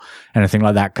smart or anything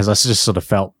like that, because I just sort of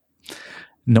felt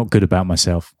not good about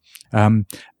myself.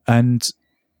 And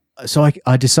so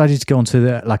I decided to go onto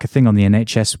a thing on the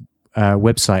NHS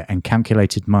website and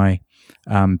calculated my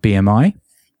BMI.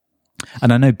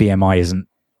 And I know BMI isn't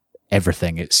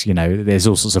everything. It's, there's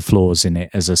all sorts of flaws in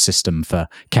it as a system for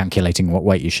calculating what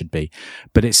weight you should be.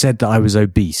 But it said that I was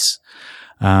obese.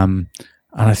 And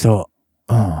I thought,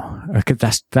 okay,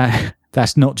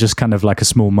 that's not just kind of like a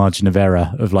small margin of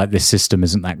error of like this system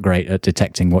isn't that great at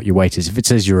detecting what your weight is. If it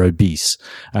says you're obese,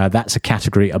 that's a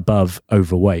category above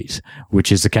overweight,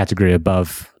 which is a category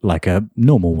above like a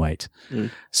normal weight.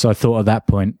 So I thought at that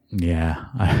point, yeah,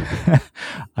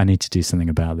 I need to do something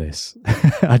about this.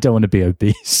 I don't want to be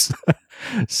obese.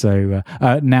 So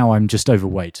now I'm just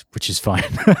overweight, which is fine.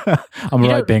 I'm all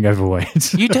right being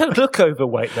overweight. You don't look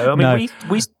overweight, though. I mean, No.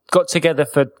 we got together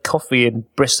for coffee in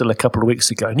Bristol a couple of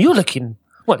weeks ago, and you're looking,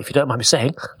 well, if you don't mind me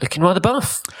saying, looking rather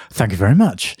buff. Thank you very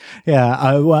much.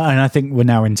 Yeah, and I think we're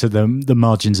now into the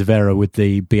margins of error with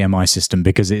the BMI system,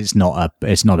 because it's not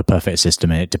a perfect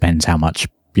system, and it depends how much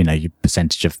your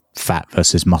percentage of fat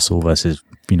versus muscle versus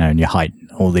and your height,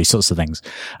 all these sorts of things.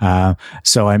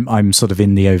 So I'm sort of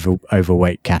in the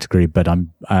overweight category, but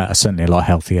I'm certainly a lot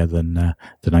healthier than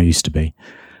I used to be.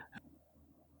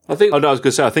 I think, I was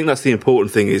going to say, I think that's the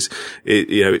important thing is,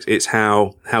 it's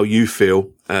how you feel.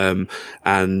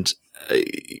 And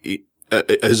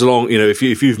as long, if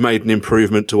you've made an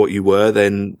improvement to what you were,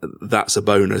 then that's a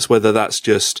bonus. Whether that's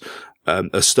just,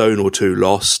 a stone or two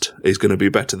lost is going to be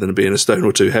better than being a stone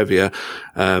or two heavier.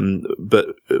 But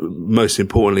most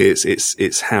importantly,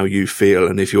 it's how you feel.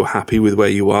 And if you're happy with where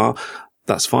you are,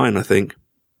 that's fine, I think.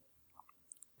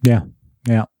 Yeah.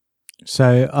 Yeah.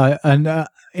 So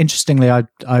interestingly,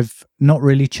 I've not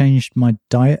really changed my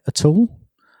diet at all.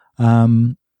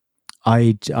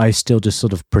 I still just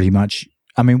sort of pretty much,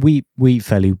 I mean, we eat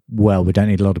fairly well. We don't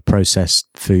eat a lot of processed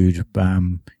food.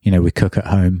 We cook at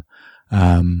home.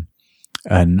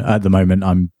 And at the moment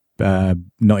I'm,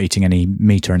 not eating any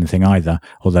meat or anything either,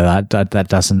 although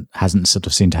that hasn't sort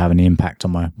of seemed to have any impact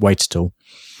on my weight at all.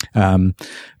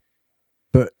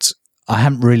 But I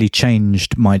haven't really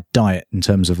changed my diet in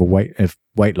terms of weight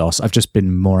loss. I've just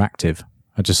been more active.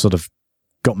 I just sort of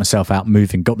got myself out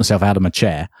moving, got myself out of my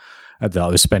chair that I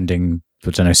was spending,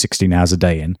 16 hours a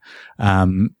day in,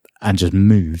 and just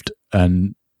moved.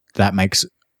 And that makes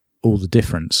all the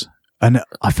difference. And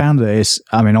I found that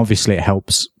obviously it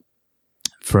helps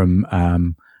from,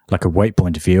 like a weight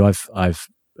point of view. I've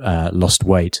lost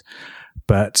weight,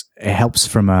 but it helps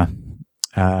from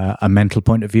a mental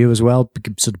point of view as well,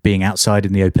 sort of being outside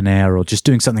in the open air or just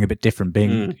doing something a bit different,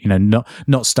 being,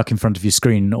 not stuck in front of your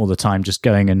screen all the time, just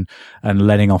going and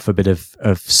letting off a bit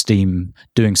of steam,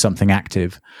 doing something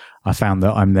active. I found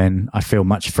that I feel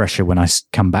much fresher when I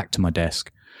come back to my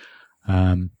desk.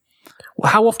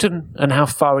 How often and how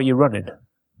far are you running?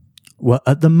 Well,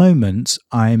 at the moment,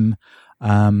 I'm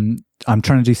trying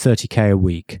to do 30K a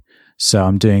week. So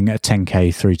I'm doing a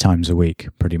 10K 3 times a week,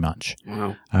 pretty much.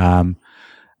 Wow.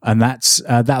 And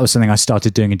that was something I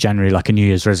started doing in January, like a New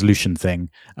Year's resolution thing.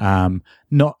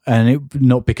 Not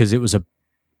because it was a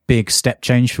big step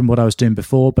change from what I was doing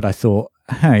before, but I thought,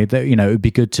 hey, it would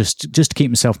be good just to keep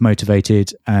myself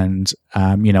motivated, and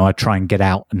I try and get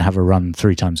out and have a run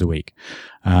 3 times a week.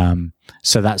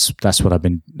 So that's what I've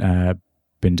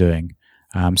been doing.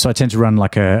 So I tend to run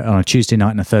on a Tuesday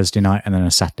night and a Thursday night, and then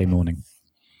a Saturday morning.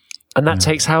 And that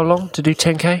takes how long to do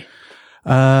 10K?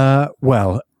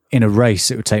 Well, in a race,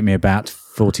 it would take me about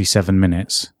 47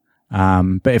 minutes.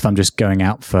 But if I'm just going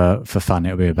out for fun,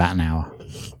 it'll be about an hour.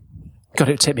 God,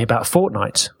 it would take me about a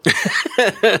fortnight.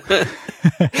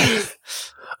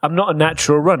 I'm not a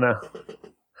natural runner.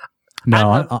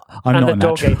 No, I'm not a natural. And the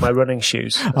dog ate my running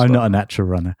shoes. I'm not a natural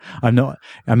runner. I'm not.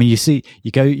 I mean,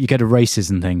 you go to races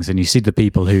and things, and you see the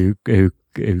people who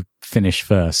finish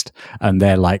first, and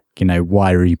they're like,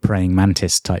 wiry praying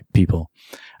mantis type people,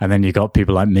 and then you got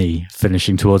people like me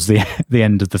finishing towards the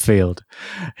end of the field,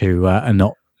 who are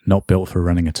not built for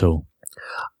running at all.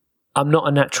 I'm not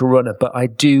a natural runner, but I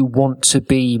do want to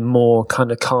be more kind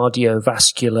of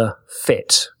cardiovascular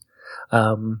fit.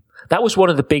 That was one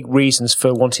of the big reasons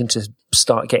for wanting to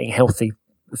start getting healthy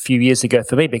a few years ago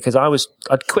for me, because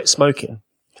I'd quit smoking.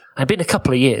 I'd been a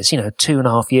couple of years,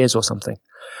 2.5 years or something.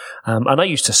 And I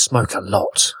used to smoke a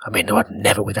lot. I mean, I'd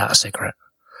never without a cigarette.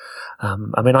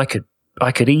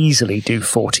 I could easily do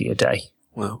 40 a day.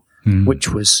 Wow. Which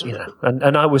was,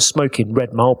 and I was smoking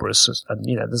red Marlboros, and,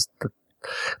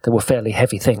 they were fairly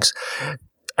heavy things.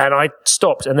 And I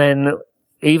stopped, and then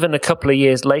even a couple of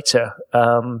years later,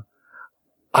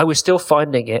 I was still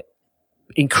finding it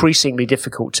increasingly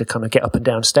difficult to kind of get up and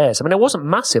down stairs. I mean, it wasn't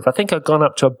massive. I think I'd gone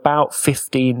up to about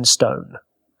 15 stone,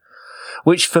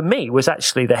 which for me was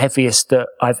actually the heaviest that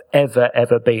I've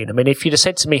ever been. I mean, if you'd have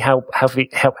said to me, how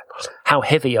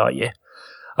heavy are you?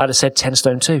 I'd have said 10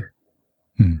 stone 2.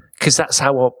 Because that's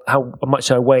how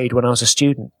much I weighed when I was a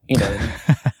student, in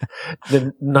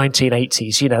the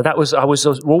 1980s. I was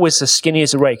always as skinny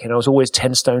as a rake, and I was always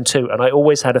 10 stone 2, and I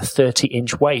always had a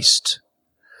 30-inch waist.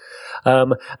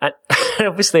 And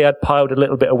obviously I'd piled a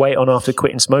little bit of weight on after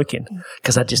quitting smoking,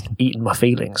 because I'd just eaten my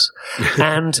feelings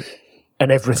and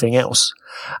everything else.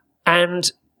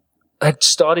 And I'd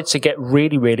started to get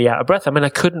really, really out of breath. I mean, I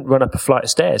couldn't run up a flight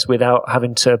of stairs without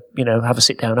having to, have a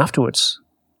sit down afterwards.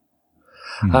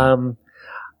 And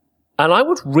I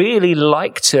would really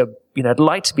like to, I'd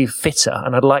like to be fitter,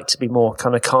 and I'd like to be more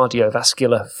kind of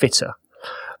cardiovascular fitter.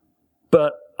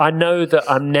 But I know that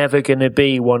I'm never going to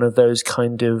be one of those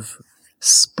kind of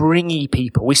springy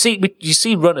people. You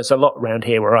see runners a lot around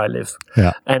here where I live.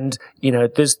 Yeah. And,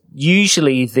 there's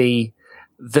usually the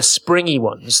springy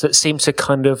ones that seem to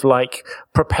kind of like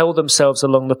propel themselves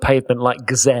along the pavement like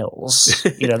gazelles.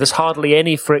 There's hardly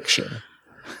any friction.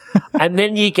 And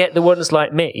then you get the ones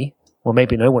like me Well,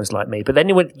 maybe no one's like me, but then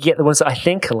you get the ones that I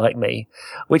think are like me,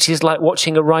 which is like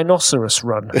watching a rhinoceros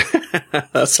run.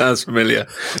 That sounds familiar.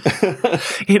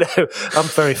 I'm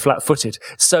very flat-footed.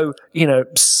 So,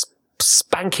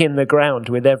 spanking the ground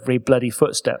with every bloody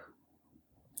footstep.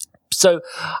 So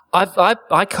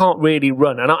I can't really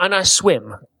run, and I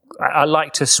swim. I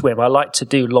like to swim. I like to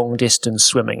do long distance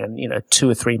swimming, and 2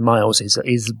 or 3 miles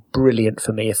is brilliant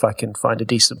for me if I can find a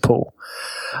decent pool.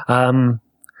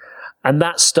 And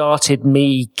that started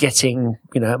me getting,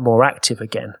 more active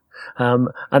again.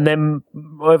 And then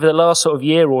over the last sort of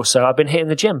year or so, I've been hitting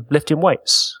the gym, lifting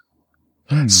weights.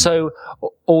 So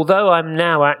although I'm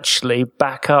now actually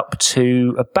back up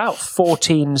to about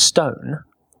 14 stone,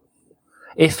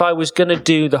 if I was going to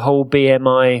do the whole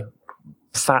BMI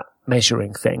fat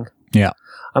measuring thing,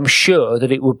 I'm sure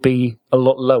that it would be a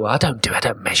lot lower. I don't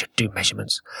do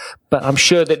measurements, but I'm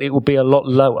sure that it would be a lot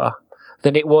lower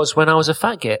than it was when I was a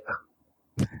fat git.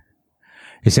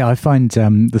 You see, I find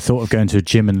the thought of going to a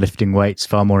gym and lifting weights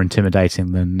far more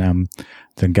intimidating than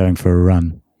going for a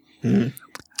run.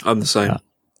 I'm the same.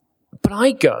 But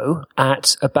I go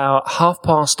at about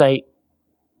 8:30,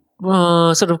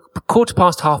 sort of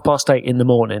 8:15 in the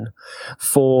morning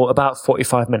for about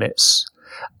 45 minutes.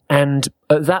 And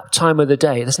at that time of the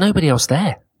day, there's nobody else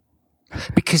there.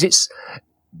 Because it's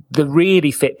the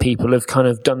really fit people have kind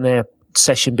of done their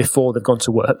session before they've gone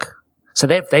to work. So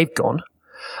they've gone.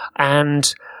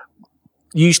 And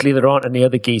usually there aren't any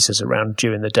other geezers around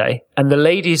during the day. And the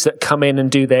ladies that come in and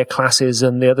do their classes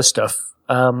and the other stuff,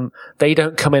 they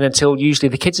don't come in until usually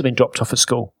the kids have been dropped off at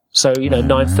school. So,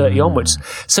 9:30 onwards.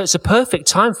 So it's a perfect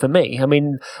time for me. I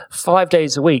mean, 5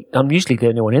 days a week, I'm usually the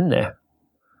only one in there.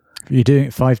 You're doing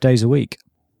it 5 days a week?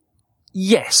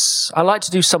 Yes. I like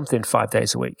to do something 5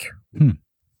 days a week.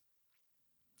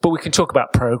 But we can talk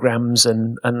about programs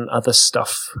and other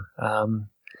stuff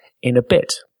in a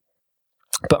bit.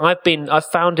 But I've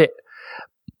found it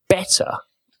better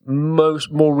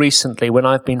more recently when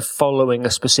I've been following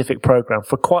a specific program.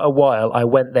 For quite a while, I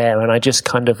went there and I just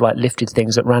kind of like lifted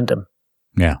things at random.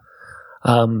 Yeah.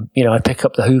 I'd pick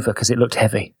up the Hoover because it looked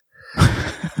heavy.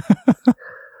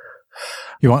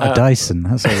 You want a Dyson?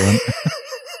 That's what you want.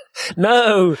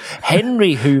 No,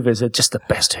 Henry Hoovers are just the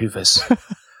best Hoovers.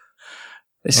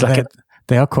 It's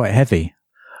they are quite heavy.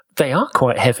 They are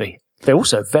quite heavy. They're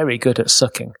also very good at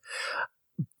sucking.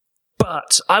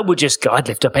 But I would just go, I'd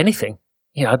lift up anything.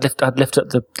 I'd lift up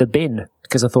the bin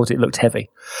because I thought it looked heavy.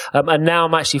 And now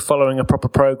I'm actually following a proper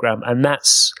program, and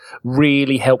that's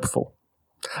really helpful.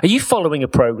 Are you following a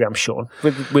program, Sean,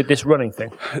 with this running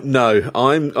thing? No,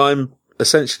 I'm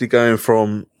essentially going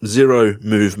from zero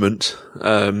movement,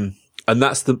 and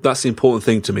that's the important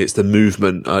thing to me. It's the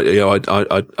movement.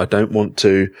 I don't want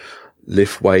to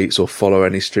lift weights or follow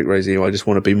any strict regime. I just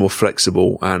want to be more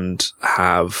flexible and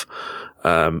have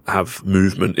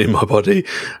movement in my body,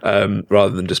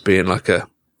 rather than just being like a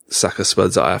sack of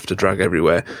spuds that I have to drag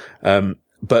everywhere.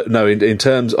 But no, in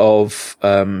terms of,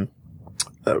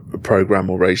 program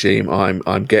or regime,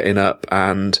 I'm getting up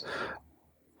and,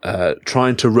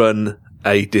 trying to run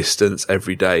a distance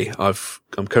every day. I'm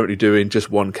currently doing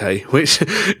just 1K, which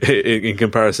in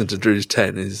comparison to Drew's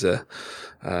 10 is,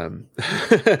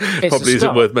 probably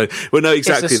isn't worth money. Well, no,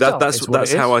 exactly.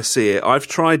 That's how I see it. I've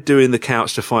tried doing the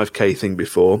couch to 5K thing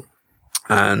before,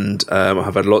 and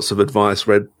I've had lots of advice,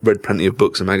 read plenty of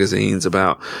books and magazines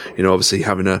about, obviously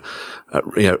having a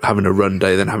run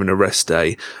day, then having a rest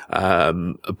day.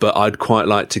 But I'd quite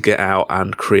like to get out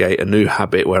and create a new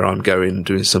habit where I'm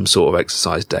doing some sort of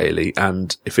exercise daily.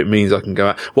 And if it means I can go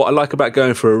out, what I like about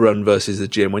going for a run versus the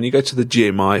gym, when you go to the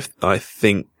gym, I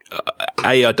think,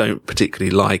 I don't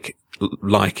particularly like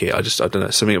it. I don't know,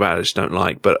 something about it I just don't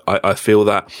like, but I feel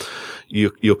that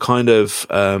you're kind of,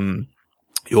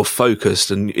 you're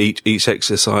focused, and each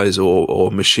exercise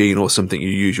or machine or something you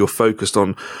use, you're focused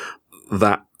on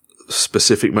that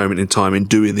specific moment in time in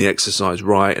doing the exercise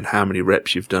right and how many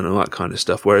reps you've done and that kind of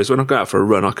stuff. Whereas when I go out for a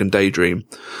run, I can daydream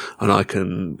and I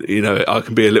can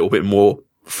be a little bit more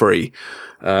free.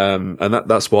 And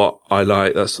that's what I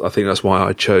like. I think that's why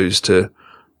I chose to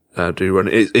do run.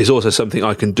 It's also something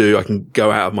I can do. I can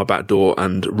go out of my back door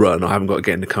and run. I haven't got to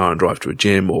get in the car and drive to a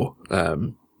gym or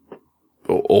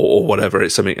whatever.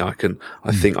 It's something I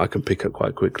think I can pick up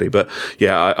quite quickly. But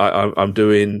yeah,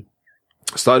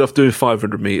 started off doing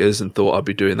 500 meters and thought I'd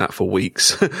be doing that for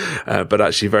weeks. But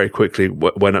actually very quickly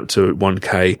went up to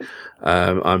 1K.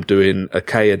 I'm doing a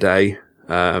K a day.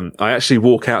 I actually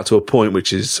walk out to a point,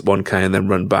 which is 1K, and then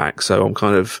run back. So I'm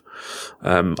kind of,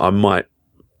 I might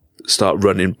start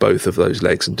running both of those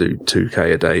legs and do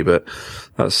 2K a day, but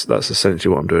that's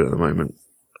essentially what I'm doing at the moment.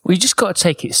 Well, you just got to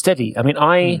take it steady. I mean,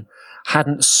 I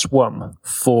hadn't swum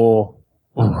for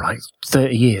like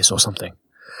 30 years or something.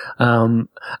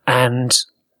 And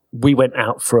we went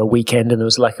out for a weekend and there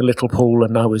was like a little pool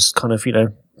and I was kind of,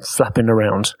 flapping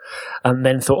around and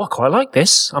then thought, I quite like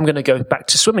this. I'm going to go back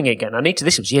to swimming again.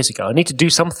 This was years ago. I need to do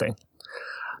something.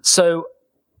 So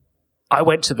I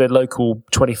went to the local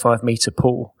 25-meter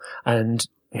pool and,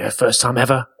 first time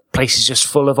ever, place is just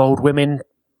full of old women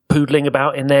poodling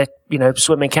about in their,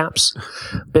 swimming caps,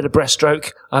 bit of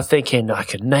breaststroke. I'm thinking I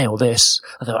can nail this.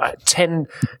 I thought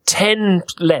 10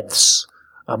 lengths.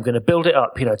 I'm going to build it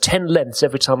up, 10 lengths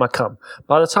every time I come.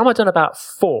 By the time I'd done about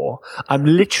 4, I'm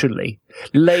literally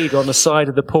laid on the side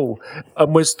of the pool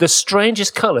and was the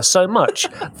strangest colour so much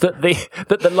that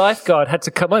the lifeguard had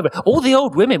to come over. All the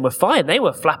old women were fine. They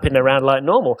were flapping around like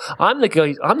normal. I'm the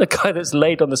guy that's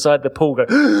laid on the side of the pool going,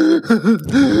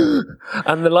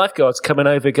 and the lifeguard's coming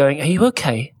over going, are you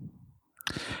okay?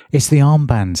 It's the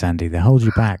armbands, Andy. They hold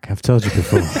you back. I've told you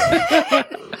before.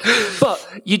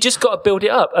 But you just got to build it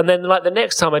up. And then like the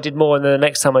next time I did more and then the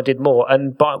next time I did more.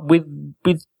 But with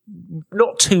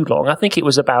not too long, I think it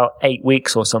was about 8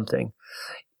 weeks or something,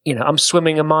 I'm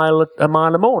swimming a mile a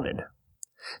morning.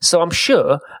 So I'm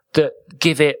sure that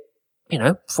give it,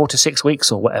 4 to 6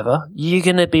 weeks or whatever, you're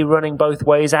going to be running both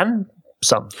ways and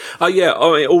some. Oh yeah,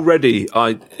 already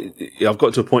I've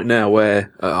got to a point now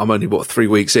where I'm only 3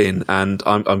 weeks in, and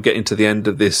I'm getting to the end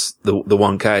of the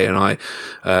 1K, and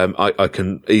I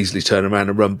can easily turn around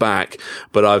and run back.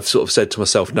 But I've sort of said to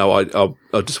myself, no, I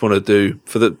just want to do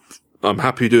I'm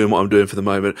happy doing what I'm doing for the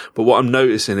moment. But what I'm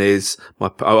noticing is I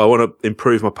want to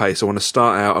improve my pace. I want to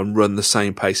start out and run the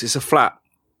same pace. It's a flat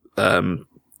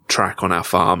track on our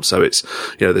farm, so it's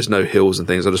there's no hills and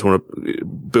things. I just want to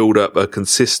build up a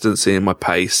consistency in my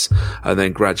pace and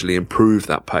then gradually improve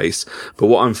that pace. But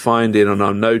what I'm finding and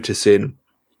I'm noticing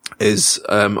is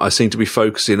I seem to be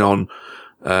focusing on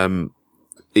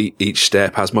each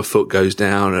step as my foot goes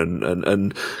down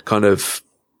and kind of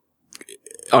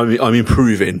I'm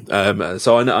improving.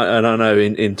 So I know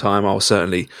in time I'll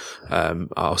certainly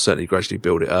gradually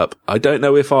build it up. I don't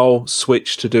know if I'll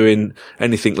switch to doing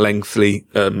anything lengthy,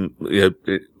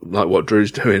 like what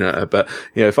Drew's doing, but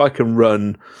if I can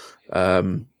run,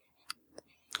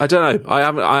 I don't know. I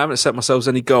haven't set myself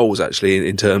any goals actually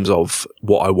in terms of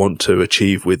what I want to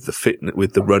achieve with the fitness,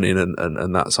 with the running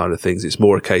and that side of things. It's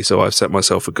more a case of I've set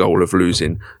myself a goal of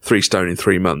losing 3 stone in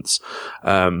 3 months.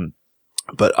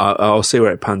 But I'll see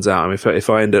where it pans out. I mean, if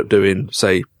I end up doing,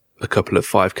 say, a couple of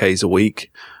 5Ks a week,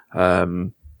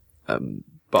 that'd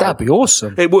be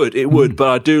awesome. It would. But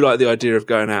I do like the idea of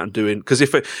going out and doing, because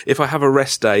if I have a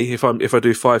rest day, if I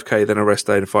do 5K, then a rest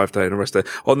day and a 5K and a rest day,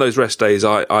 on those rest days,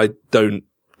 I don't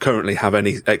currently have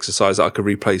any exercise that I could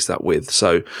replace that with.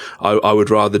 So I would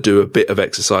rather do a bit of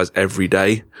exercise every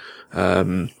day.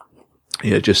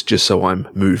 Just so I'm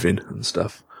moving and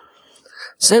stuff.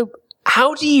 So,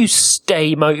 how do you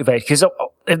stay motivated? Because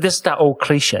there's that old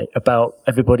cliche about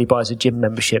everybody buys a gym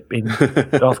membership in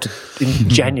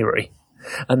January,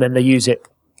 and then they use it.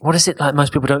 What is it like?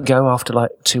 Most people don't go after like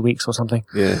 2 weeks or something.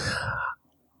 Yeah.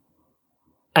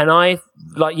 And I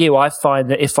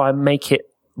find that if I make it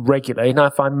regular,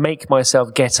 if I make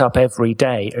myself get up every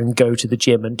day and go to the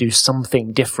gym and do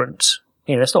something different,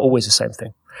 it's not always the same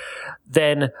thing,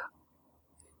 then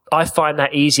I find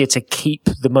that easier to keep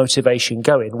the motivation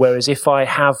going. Whereas if I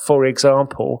have, for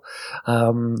example,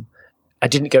 I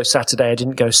didn't go Saturday, I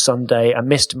didn't go Sunday, I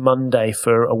missed Monday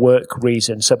for a work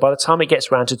reason. So by the time it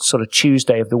gets around to sort of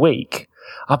Tuesday of the week,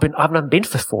 I haven't been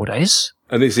for 4 days.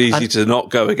 And it's easy to not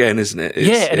go again, isn't it?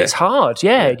 It's hard.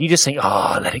 Yeah. You just think,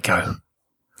 let it go.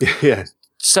 Yeah.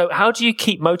 So how do you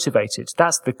keep motivated?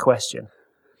 That's the question.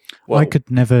 Well, I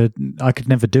could never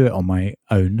do it on my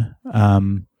own.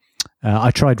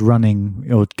 I tried running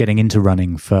or getting into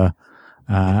running for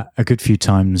a good few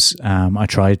times. I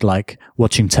tried like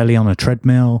watching telly on a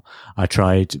treadmill. I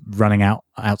tried running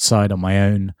outside on my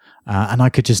own, and I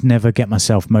could just never get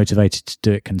myself motivated to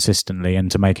do it consistently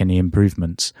and to make any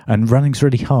improvements. And running's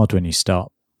really hard when you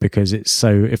start because it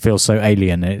feels so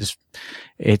alien.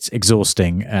 It's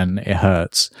exhausting and it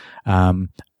hurts. And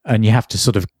you have to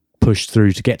sort of push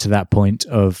through to get to that point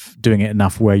of doing it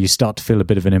enough where you start to feel a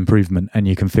bit of an improvement and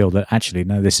you can feel that actually,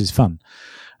 no, this is fun.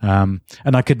 And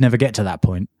I could never get to that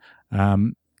point.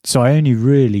 So I only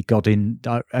really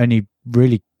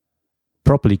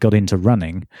properly got into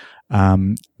running,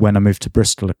 when I moved to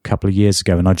Bristol a couple of years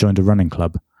ago and I joined a running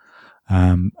club.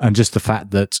 And just the fact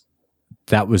that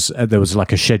there was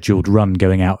like a scheduled run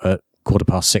going out at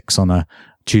 6:15 on a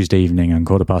Tuesday evening and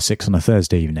 6:15 on a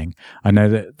Thursday evening. I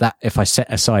know that if I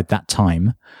set aside that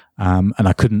time, and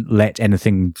I couldn't let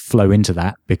anything flow into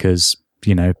that because,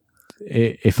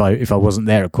 if I wasn't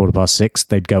there at 6:15,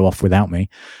 they'd go off without me.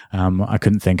 I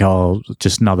couldn't think, oh,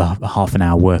 just another half an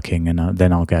hour working and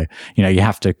then I'll go. You know, you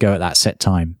have to go at that set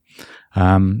time.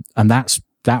 And that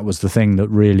was the thing that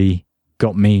really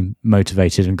got me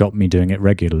motivated and got me doing it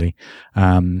regularly.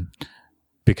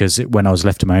 Because when I was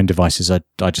left to my own devices, I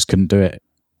just couldn't do it.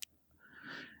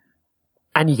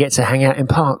 And you get to hang out in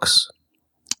parks.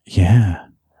 Yeah.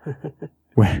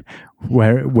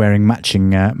 Wearing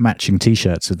matching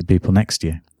T-shirts with the people next to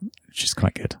you, which is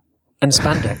quite good. And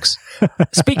spandex.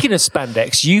 Speaking of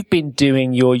spandex, you've been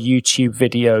doing your YouTube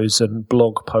videos and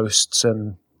blog posts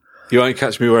and... You won't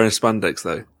catch me wearing spandex,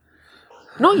 though.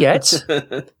 Not yet.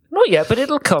 Not yet, but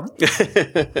it'll come.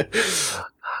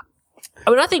 I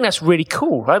mean, I think that's really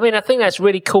cool. I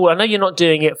know you're not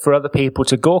doing it for other people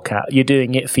to gawk at. You're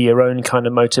doing it for your own kind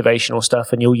of motivational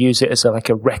stuff, and you'll use it as a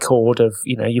record of,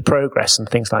 you know, your progress and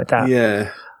things like that.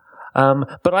 Yeah.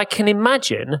 But I can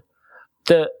imagine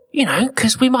that, you know,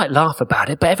 because we might laugh about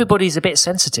it, but everybody's a bit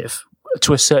sensitive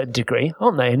to a certain degree,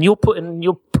 aren't they? And you're putting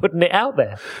it out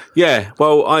there. Yeah.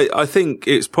 Well, I think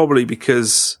it's probably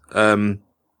because,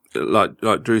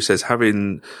 like Drew says,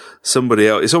 having somebody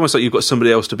else, it's almost like you've got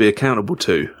somebody else to be accountable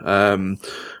to.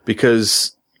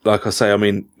 Because, like I say, I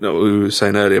mean, we were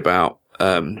saying earlier about,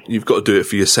 you've got to do it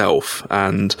for yourself.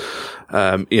 And,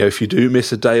 you know, if you do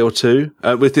miss a day or two,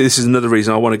 this is another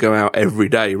reason I want to go out every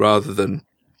day rather than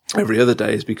every other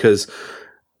day, is because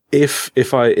if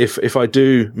I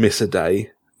do miss a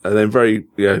day, and then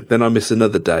then I miss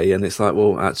another day, and it's like,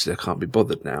 well, actually, I can't be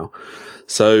bothered now.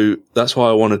 So that's why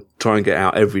I want to try and get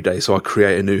out every day. So I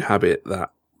create a new habit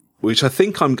which I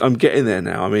think I'm getting there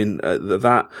now. I mean, I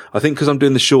think because I'm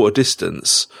doing the shorter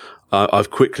distance,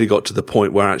 I've quickly got to the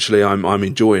point where actually I'm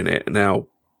enjoying it. Now,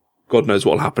 God knows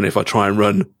what'll happen if I try and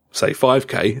run, say,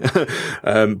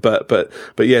 5K.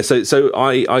 But yeah, so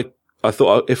I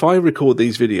thought if I record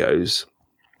these videos,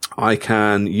 I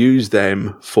can use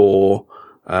them for,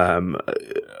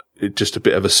 just a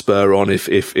bit of a spur on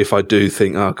if I do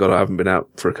think, oh God, I haven't been out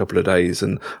for a couple of days,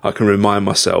 and I can remind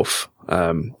myself,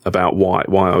 about why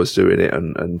I was doing it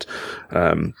and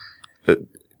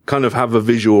kind of have a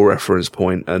visual reference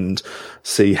point and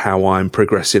see how I'm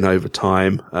progressing over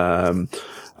time.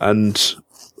 And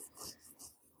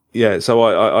yeah, so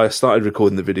I started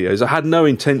recording the videos. I had no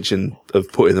intention of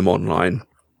putting them online.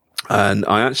 And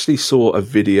I actually saw a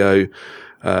video,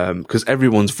 cause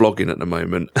everyone's vlogging at the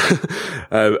moment.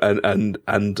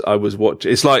 And I was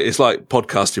watching, it's like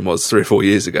podcasting was 3 or 4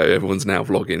 years ago. Everyone's now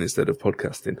vlogging instead of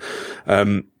podcasting.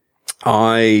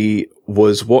 I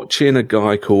was watching a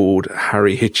guy called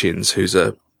Harry Hitchens, who's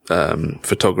a,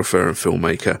 photographer and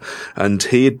filmmaker. And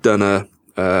he had done a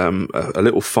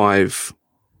little 5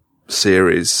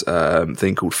 series,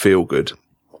 thing called Feel Good.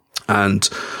 And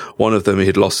one of them, he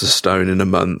had lost a stone in a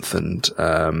month, and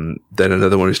then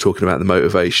another one was talking about the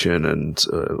motivation and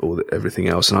everything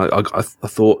else. And I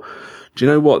thought, do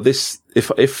you know what? If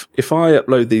I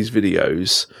upload these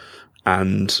videos,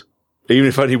 and even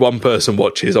if only one person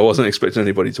watches, I wasn't expecting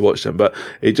anybody to watch them, but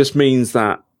it just means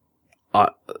that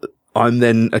I'm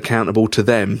then accountable to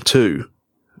them too.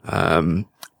 And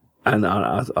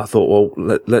I thought,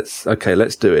 well, let's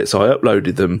do it. So I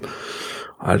uploaded them,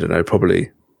 I don't know,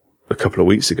 probably a couple of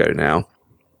weeks ago now,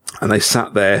 and they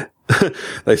sat there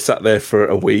for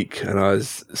a week, and I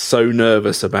was so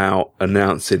nervous about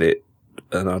announcing it,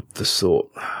 and I just thought,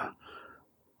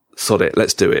 sod it,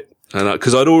 let's do it. And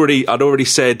cause I'd already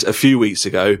said a few weeks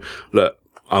ago, look,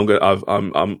 I'm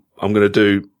going to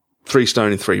do 3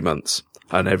 stone in 3 months.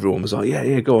 And everyone was like,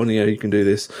 yeah, go on. Yeah, you can do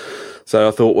this. So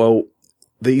I thought, well,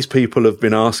 these people have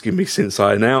been asking me since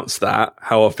I announced that,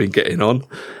 how I've been getting on.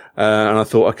 And I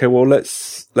thought, okay, well,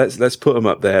 let's put them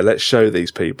up there. Let's show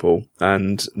these people.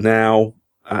 And now,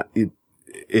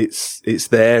 it's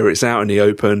there. It's out in the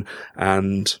open.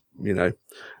 And, you know,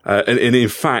 and in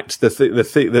fact, the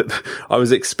thing that I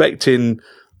was expecting,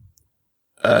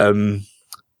 a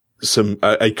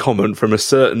comment from a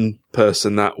certain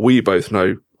person that we both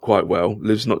know quite well,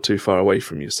 lives not too far away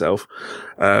from yourself.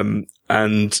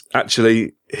 And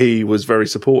actually he was very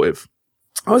supportive.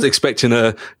 I was expecting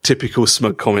a typical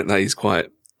smug comment that he's quite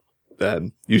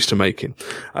used to making.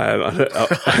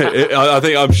 I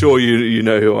think I'm sure you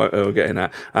know who I'm getting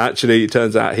at. Actually, it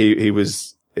turns out he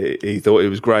thought it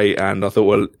was great, and I thought,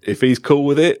 well, if he's cool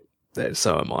with it, then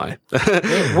so am I.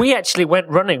 Yeah, we actually went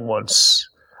running once,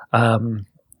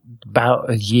 about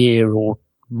a year or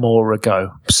more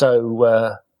ago.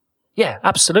 So yeah,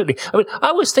 absolutely. I mean,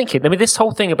 I was thinking, this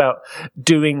whole thing about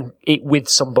doing it with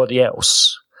somebody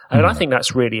else. And I think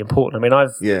that's really important. I mean,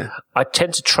 I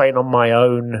tend to train on my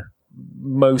own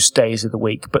most days of the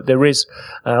week, but there's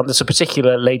a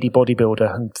particular lady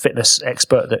bodybuilder and fitness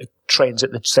expert that trains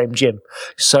at the same gym.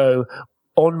 So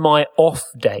on my off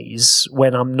days,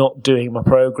 when I'm not doing my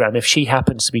program, if she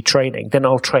happens to be training, then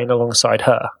I'll train alongside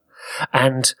her.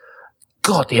 And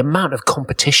God, the amount of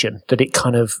competition that it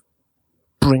kind of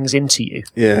brings into you.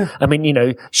 Yeah. I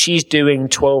mean, she's doing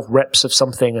 12 reps of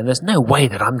something, and there's no way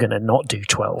that I'm going to not do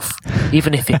 12,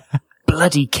 even if it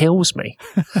bloody kills me.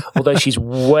 Although she's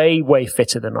way, way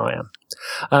fitter than I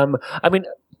am. I mean,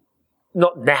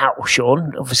 not now,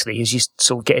 Sean, obviously, as you're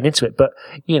sort of getting into it, but,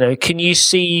 can you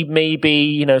see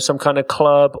maybe, some kind of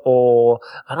club or,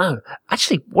 I don't know,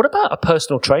 actually, what about a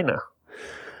personal trainer?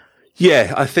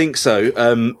 Yeah, I think so.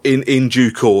 In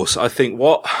due course, I think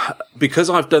because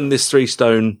I've done this 3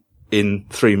 stone in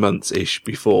 3 months ish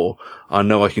before, I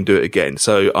know I can do it again.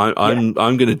 So I'm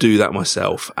going to do that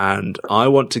myself, and I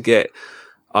want to get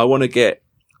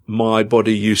my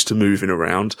body used to moving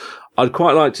around. I'd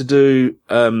quite like to do,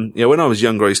 when I was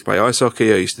younger, I used to play ice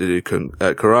hockey. I used to do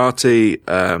karate.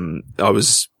 I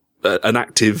was an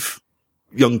active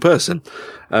young person.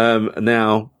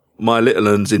 Now, my little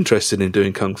one's interested in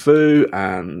doing kung fu,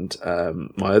 and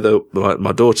my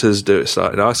daughters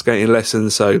started ice skating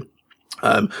lessons. So,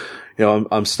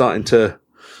 I'm starting to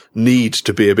need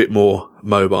to be a bit more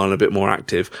mobile and a bit more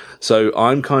active. So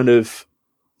I'm kind of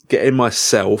getting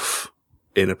myself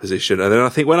in a position, and then I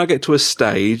think when I get to a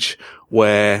stage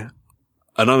where,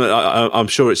 and I'm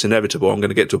sure it's inevitable, I'm going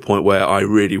to get to a point where I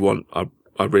really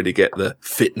get the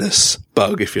fitness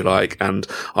bug, if you like, and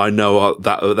I know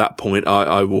that at that point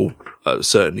I will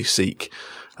certainly seek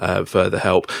further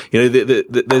help.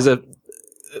 There's a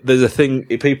thing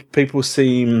people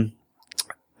seem,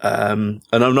 and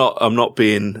I'm not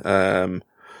being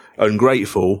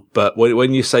ungrateful, but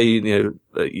when you say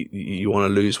you want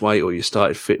to lose weight or you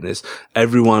started fitness,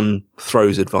 everyone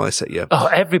throws advice at you. Oh,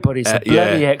 everybody's a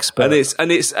bloody expert,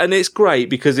 and it's great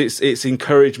because it's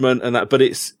encouragement and that, but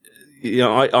it's.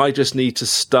 I just need to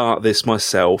start this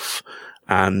myself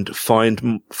and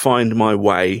find my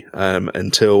way,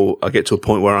 until I get to a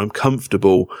point where I'm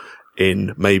comfortable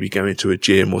in maybe going to a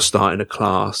gym or starting a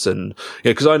class. And,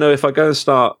 cause I know if I go and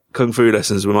start kung fu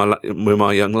lessons with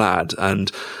my young lad,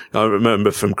 and I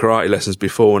remember from karate lessons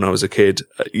before when I was a kid,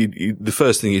 the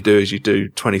first thing you do is you do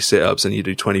 20 sit-ups and you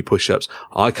do 20 push-ups.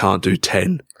 I can't do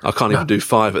 10. I can't even do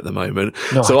 5 at the moment.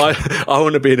 No, so I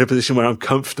want to be in a position where I'm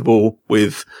comfortable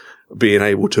with being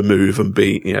able to move and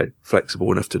be,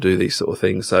 flexible enough to do these sort of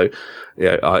things. So,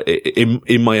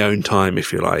 in my own time,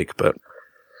 if you like, but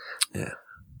yeah.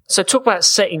 So talk about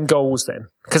setting goals then,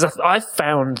 because I've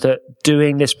found that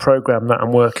doing this program that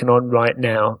I'm working on right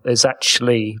now has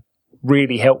actually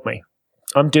really helped me.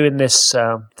 I'm doing this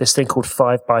thing called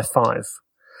 5x5,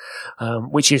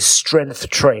 which is strength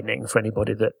training for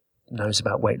anybody that knows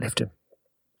about weightlifting.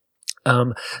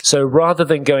 So rather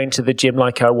than going to the gym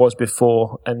like I was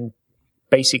before and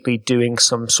basically doing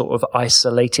some sort of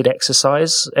isolated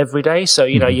exercise every day. So,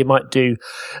 you might do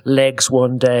legs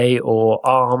one day or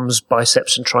arms,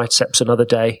 biceps and triceps another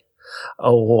day,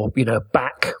 or,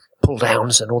 back pull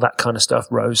downs and all that kind of stuff,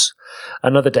 rows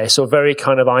another day. So very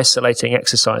kind of isolating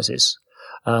exercises.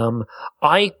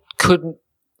 I couldn't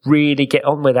really get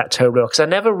on with that terribly because I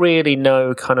never really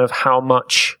know kind of how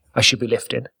much I should be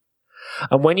lifting.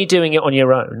 And when you're doing it on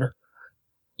your own,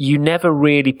 you never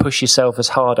really push yourself as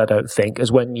hard, I don't think,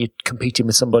 as when you're competing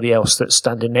with somebody else that's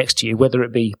standing next to you, whether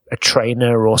it be a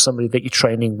trainer or somebody that you're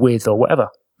training with or whatever.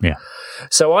 Yeah.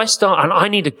 So and I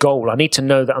need a goal. I need to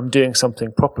know that I'm doing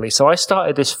something properly. So I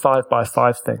started this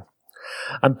 5x5 thing.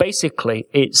 And basically,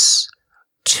 it's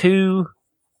 2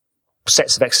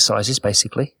 sets of exercises,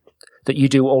 basically, that you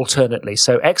do alternately.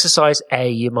 So exercise A,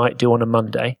 you might do on a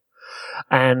Monday,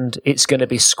 and it's going to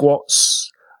be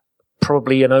squats,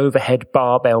 probably an overhead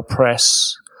barbell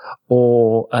press,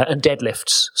 or and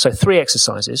deadlifts. So 3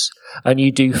 exercises, and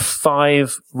you do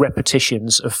 5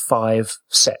 repetitions of 5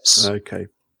 sets. Okay.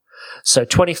 So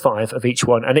 25 of each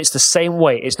one, and it's the same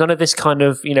weight. It's none of this kind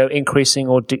of increasing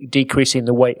or decreasing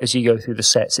the weight as you go through the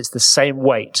sets. It's the same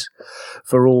weight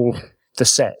for all the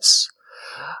sets.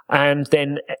 And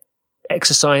then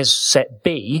exercise set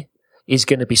B is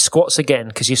going to be squats again,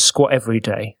 because you squat every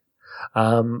day.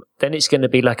 Then it's going to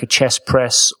be like a chest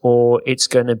press, or it's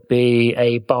going to be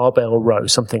a barbell row,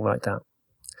 something like that.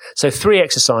 So 3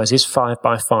 exercises,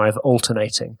 5x5,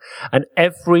 alternating. And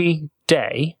every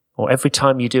day, or every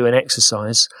time you do an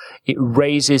exercise, it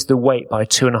raises the weight by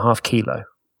 2.5 kilo.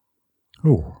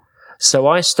 Ooh. So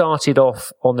I started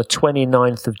off on the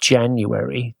 29th of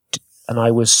January, and I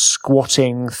was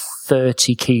squatting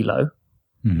 30 kilo.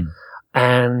 Mm-hmm.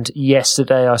 And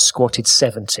yesterday I squatted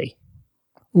 70.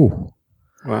 Ooh.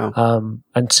 Wow.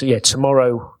 And so,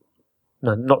 tomorrow,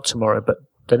 no, not tomorrow, but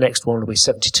the next one will be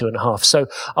 72.5. So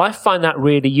I find that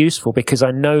really useful because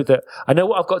I know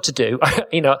what I've got to do.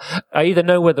 I either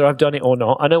know whether I've done it or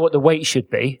not. I know what the weight should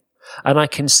be, and I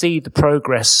can see the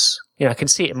progress. I can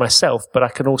see it myself, but I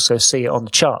can also see it on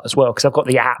the chart as well because I've got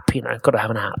the app. I've got to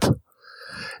have an app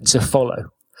to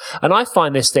follow. And I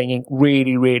find this thing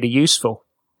really, really useful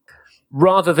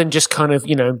rather than just kind of,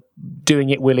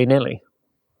 doing it willy-nilly.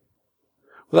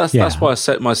 Well, that's why I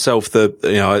set myself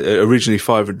originally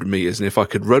 500 meters. And if I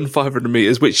could run 500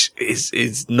 meters, which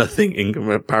is nothing in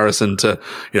comparison to,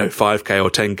 5K or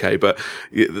 10K, but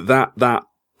that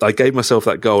I gave myself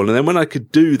that goal. And then when I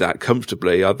could do that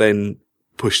comfortably, I then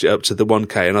pushed it up to the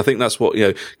 1K. And I think that's what,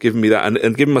 giving me that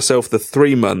and giving myself the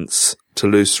 3 months to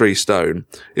lose 3 stone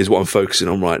is what I'm focusing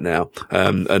on right now.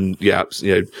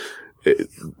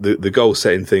 The goal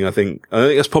setting thing, I think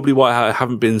that's probably why I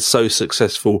haven't been so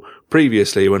successful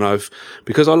previously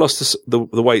because I lost the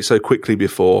weight so quickly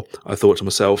before. I thought to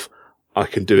myself, I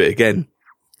can do it again.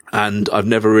 And I've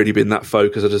never really been that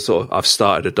focused. I just I've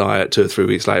started a diet 2 or 3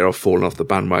 weeks later, I've fallen off the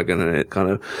bandwagon and it kind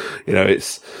of,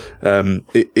 it's,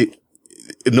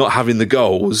 not having the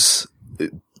goals.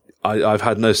 I've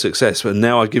had no success, but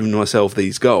now I've given myself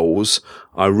these goals.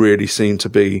 I really seem to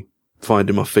be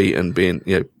finding my feet and being,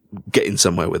 getting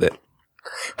somewhere with it.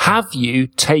 Have you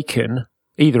taken,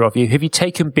 either of you,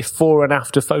 before and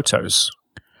after photos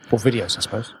or videos, I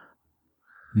suppose?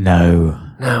 No,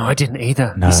 I didn't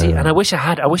either. No. You see, and I wish I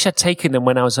had. I wish I'd taken them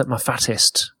when I was at my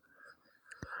fattest.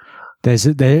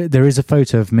 There is a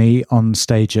photo of me on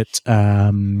stage at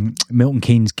Milton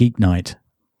Keynes Geek Night,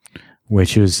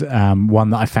 which was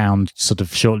one that I found sort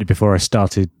of shortly before I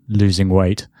started losing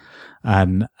weight.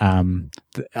 And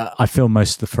I filmed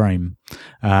most of the frame,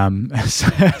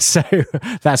 so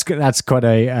that's quite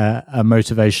a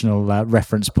motivational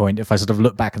reference point. If I sort of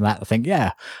look back at that, I think,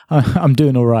 yeah, I'm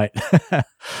doing all right.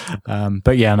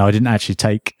 But yeah, no, I didn't actually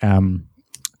take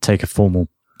a formal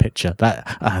picture.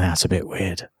 That's a bit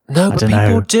weird. No, but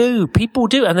people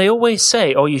do, and they always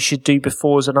say, "Oh, you should do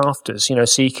befores and afters,"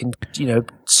 so you can,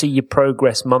 see your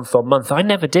progress month on month. I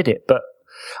never did it, but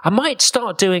I might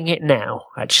start doing it now,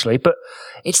 actually. But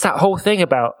it's that whole thing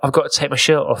about I've got to take my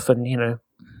shirt off and,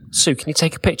 Sue, can you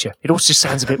take a picture? It also just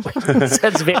sounds a bit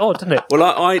odd, doesn't it? Well,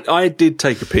 I did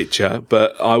take a picture,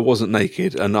 but I wasn't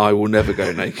naked and I will never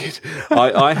go naked.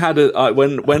 I had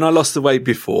when I lost the weight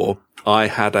before, I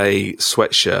had a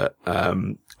sweatshirt,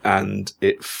 and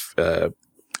it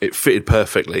fitted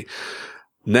perfectly.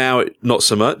 Now, not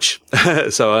so much.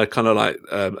 So I kind of like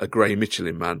a grey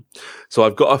Michelin man. So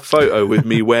I've got a photo with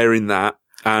me wearing that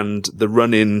and the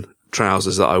running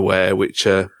trousers that I wear, which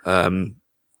are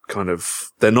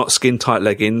they're not skin tight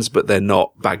leggings, but they're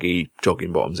not baggy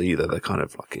jogging bottoms either. They're kind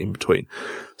of like in between.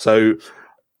 So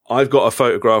I've got a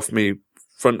photograph of me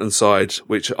front and side,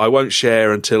 which I won't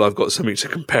share until I've got something to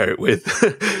compare it with.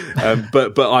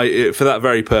 But for that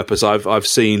very purpose, I've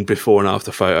seen before and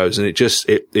after photos, and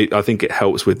I think it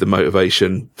helps with the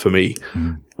motivation for me.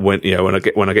 When I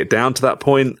get down to that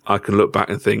point, I can look back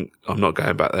and think, I'm not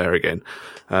going back there again.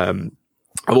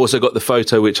 I've also got the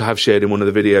photo, which I have shared in one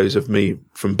of the videos of me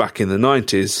from back in the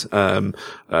 90s.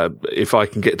 If I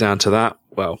can get down to that,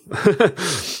 well,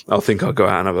 I'll think I'll go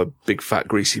out and have a big fat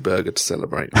greasy burger to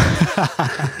celebrate.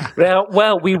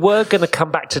 Well, we were going to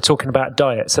come back to talking about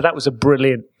diet, so that was a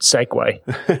brilliant segue.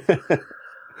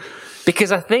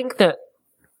 Because I think that,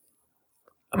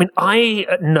 I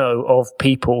know of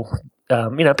people,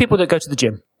 people that go to the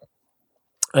gym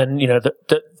and,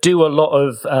 that do a lot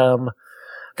of,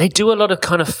 they do a lot of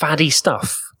kind of faddy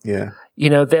stuff. Yeah.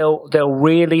 They'll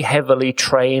really heavily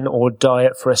train or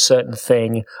diet for a certain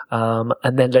thing,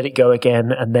 and then let it go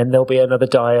again, and then there'll be another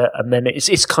diet, and then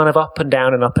it's kind of up and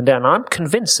down and up and down. I'm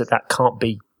convinced that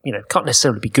can't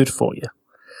necessarily be good for you.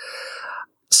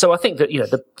 So I think that,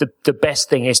 the best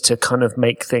thing is to kind of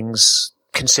make things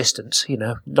consistent,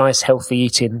 nice, healthy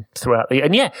eating throughout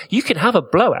and yeah, you can have a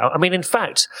blowout. In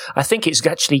fact, I think it's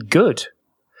actually good.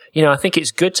 I think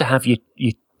it's good to have your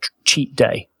cheat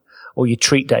day or your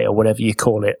treat day or whatever you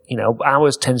call it.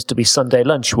 Ours tends to be Sunday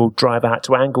lunch. We'll drive out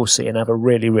to Anglesey and have a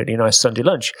really, really nice Sunday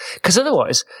lunch. Because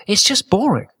otherwise, it's just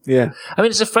boring. Yeah.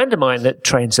 There's a friend of mine that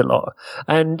trains a lot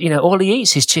and, all he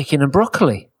eats is chicken and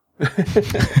broccoli.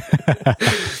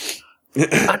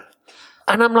 and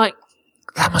I'm like,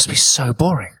 that must be so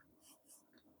boring.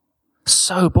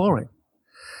 So boring.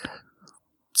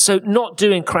 So not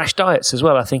doing crash diets as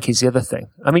well, I think, is the other thing.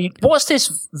 What's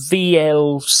this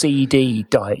VLCD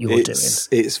diet you're doing?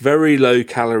 It's very low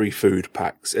calorie food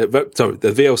packs. The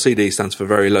VLCD stands for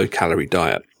very low calorie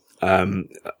diet.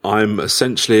 I'm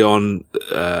essentially on,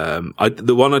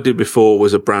 the one I did before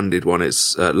was a branded one.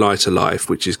 It's Lighter Life,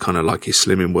 which is kind of like your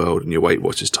Slimming World and your Weight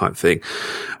Watchers type thing.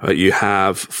 You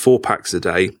have 4 packs a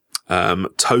day,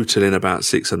 totaling about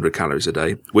 600 calories a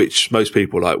day, which most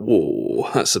people are like, whoa,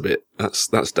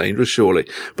 that's dangerous, surely.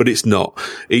 But it's not.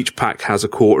 Each pack has a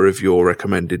quarter of your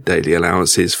recommended daily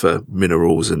allowances for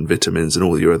minerals and vitamins and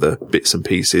all your other bits and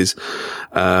pieces.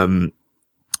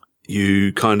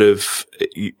 You kind of,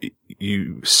 you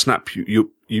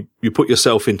put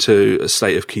yourself into a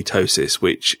state of ketosis,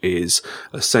 which is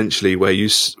essentially where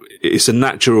it's a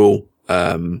natural,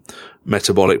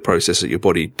 metabolic process that your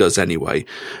body does anyway.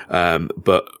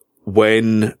 But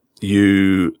when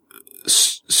you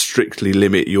strictly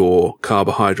limit your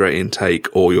carbohydrate intake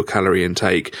or your calorie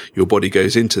intake, your body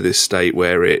goes into this state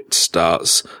where it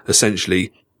starts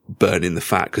essentially burning the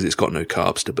fat because it's got no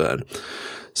carbs to burn.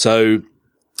 So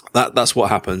that's what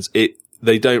happens.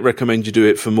 They don't recommend you do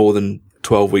it for more than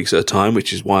 12 weeks at a time,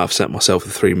 which is why I've set myself a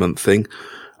 3-month thing.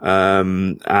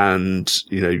 And,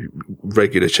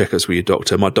 regular checkups with your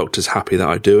doctor. My doctor's happy that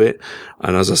I do it.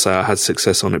 And as I say, I had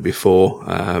success on it before.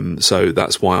 So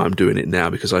that's why I'm doing it now,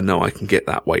 because I know I can get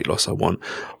that weight loss I want.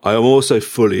 I am also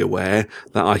fully aware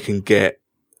that I can get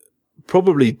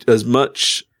probably as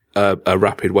much a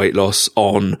rapid weight loss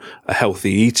on a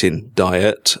healthy eating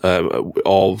diet,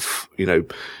 of,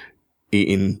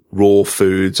 eating raw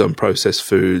foods, unprocessed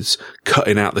foods,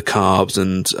 cutting out the carbs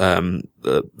and,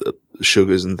 the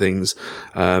sugars and things.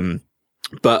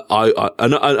 But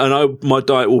my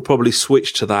diet will probably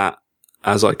switch to that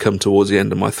as I come towards the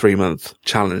end of my 3-month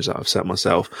challenge that I've set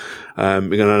myself.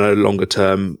 Because I know longer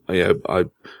term, I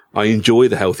enjoy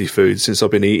the healthy foods since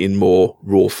I've been eating more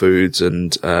raw foods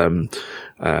and,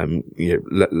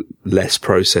 less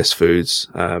processed foods,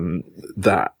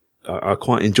 that I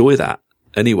quite enjoy that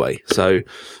anyway. So,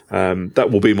 that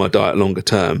will be my diet longer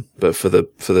term, but for the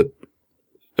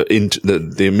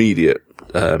immediate,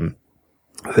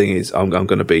 thing is I'm going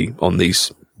to be on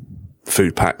these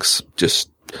food packs.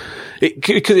 Just,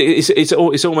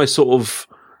 it's almost sort of,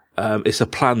 it's a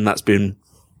plan that's been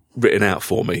written out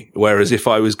for me. Whereas if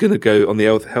I was going to go on the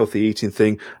healthy eating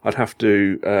thing, I'd have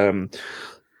to,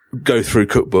 go through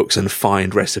cookbooks and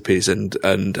find recipes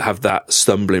and have that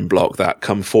stumbling block that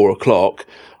come 4:00.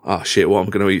 Oh shit, what I'm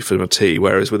going to eat for my tea.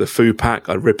 Whereas with a food pack,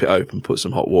 I'd rip it open, put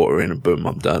some hot water in and boom,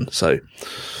 I'm done. So.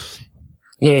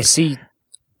 Yeah, see,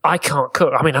 I can't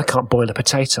cook. I mean, I can't boil a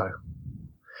potato.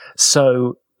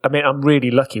 So, I mean, I'm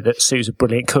really lucky that Sue's a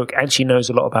brilliant cook and she knows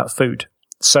a lot about food.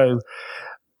 So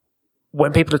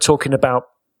when people are talking about,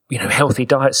 healthy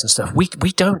diets and stuff, we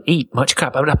don't eat much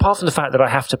crap. I mean, apart from the fact that I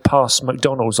have to pass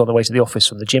McDonald's on the way to the office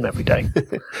from the gym every day,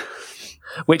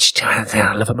 which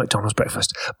I love a McDonald's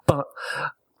breakfast, but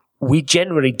we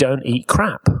generally don't eat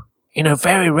crap.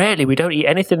 Very rarely. We don't eat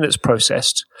anything that's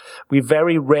processed. We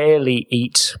very rarely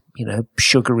eat,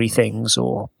 sugary things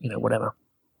or, whatever.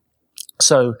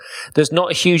 So there's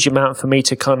not a huge amount for me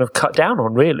to kind of cut down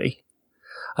on, really.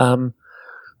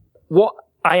 What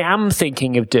I am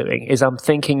thinking of doing is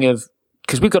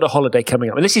because we've got a holiday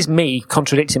coming up. And this is me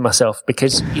contradicting myself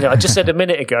because, I just said a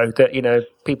minute ago that,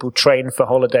 people train for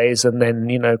holidays and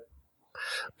then,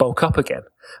 bulk up again.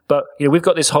 But, we've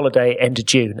got this holiday end of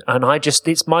June and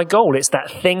it's my goal. It's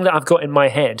that thing that I've got in my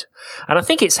head. And I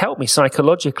think it's helped me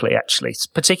psychologically, actually,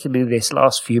 particularly this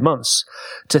last few months,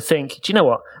 to think, do you know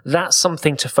what? That's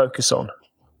something to focus on.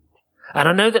 And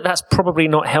I know that that's probably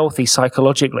not healthy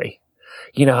psychologically.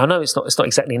 I know it's not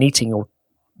exactly an eating or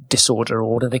disorder,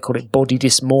 or what do they call it? Body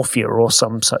dysmorphia or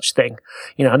some such thing.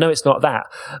 I know it's not that,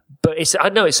 but I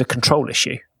know it's a control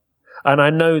issue. And I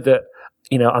know that,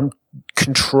 I'm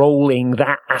controlling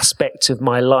that aspect of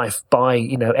my life by,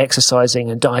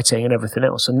 exercising and dieting and everything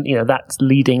else. And, that's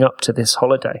leading up to this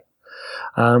holiday.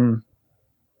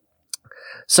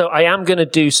 So I am going to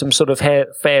do some sort of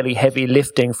fairly heavy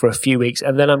lifting for a few weeks.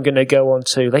 And then I'm going to go on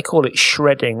to, they call it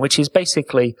shredding, which is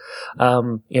basically,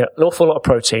 an awful lot of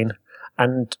protein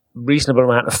and reasonable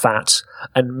amount of fat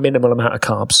and minimal amount of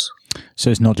carbs. So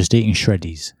it's not just eating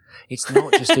shreddies. It's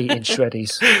not just eating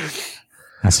shreddies.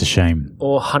 That's a shame.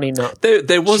 Or honey nut.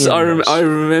 There was. I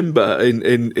remember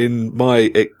in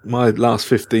my last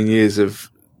 15 years of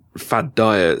fad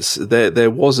diets, there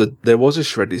was a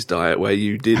shreddies diet where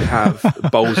you did have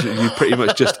bowls that you pretty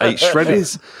much just ate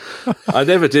shreddies. I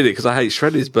never did it because I hate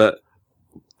shreddies, but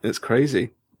it's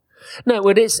crazy. No,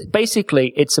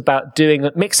 it's about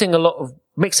mixing a lot of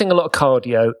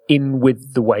cardio in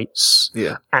with the weights,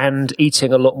 and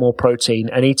eating a lot more protein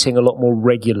and eating a lot more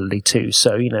regularly too.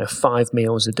 So 5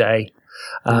 meals a day,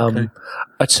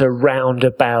 At around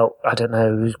about, I don't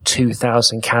know,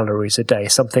 2,000 calories a day,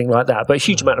 something like that, but a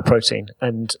huge amount of protein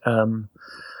and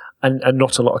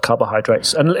not a lot of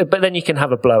carbohydrates. But then you can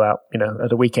have a blowout, at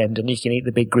the weekend, and you can eat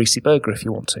the big greasy burger if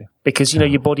you want to, because,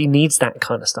 your body needs that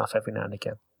kind of stuff every now and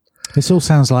again. This all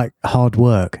sounds like hard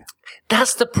work.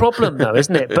 That's the problem, though,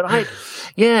 isn't it? But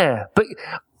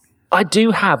I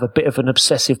do have a bit of an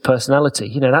obsessive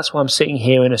personality. That's why I'm sitting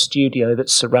here in a studio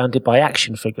that's surrounded by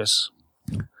action figures.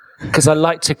 Because I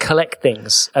like to collect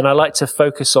things, and I like to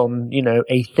focus on,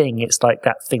 a thing. It's like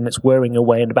that thing that's whirring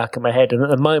away in the back of my head. And at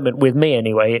the moment, with me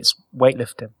anyway, it's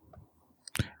weightlifting.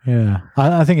 Yeah.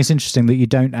 I think it's interesting that you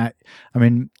don't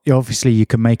obviously you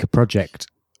can make a project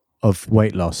of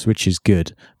weight loss, which is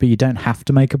good, but you don't have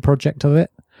to make a project of it.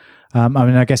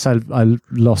 I guess I've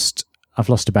lost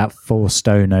about 4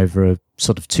 stone over a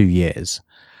sort of 2 years.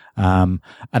 And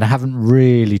I haven't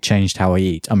really changed how I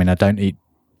eat. I don't eat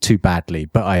too badly,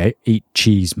 but I eat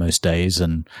cheese most days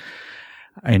and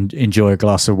enjoy a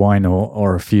glass of wine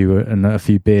or a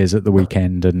few beers at the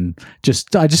weekend, and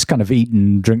I just kind of eat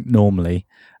and drink normally,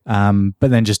 but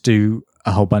then just do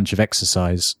a whole bunch of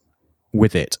exercise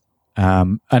with it.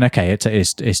 And okay,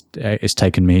 it's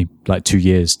taken me like 2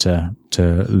 years to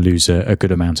lose a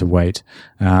good amount of weight,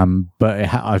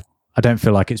 but I don't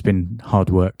feel like it's been hard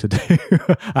work to do.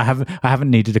 I haven't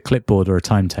needed a clipboard or a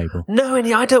timetable. No,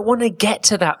 and I don't want to get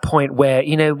to that point where,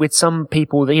 with some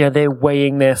people, they're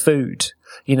weighing their food.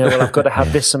 Well, I've got to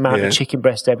have this amount of chicken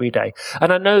breast every day.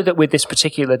 And I know that with this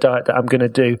particular diet that I'm going to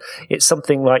do, it's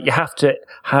something like you have to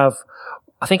have,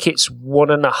 I think it's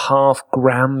 1.5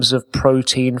 grams of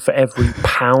protein for every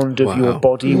pound of your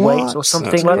body weight or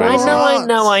something like that.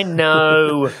 I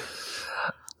know.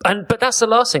 But that's the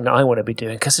last thing that I want to be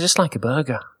doing, because I just like a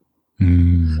burger.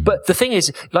 Mm. But the thing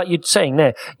is, like you're saying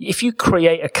there, if you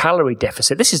create a calorie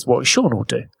deficit, this is what Sean will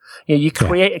do. You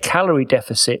create a calorie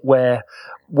deficit where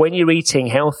when you're eating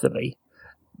healthily,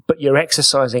 but you're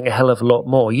exercising a hell of a lot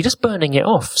more, you're just burning it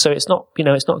off. So it's not,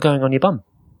 it's not going on your bum.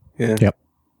 Yeah. Yep.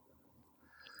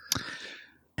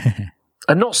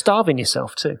 And not starving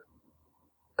yourself too.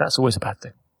 That's always a bad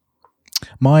thing.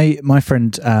 My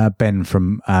friend Ben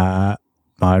from my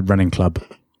running club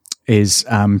is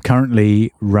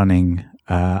currently running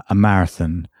a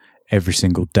marathon every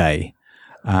single day.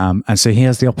 And so he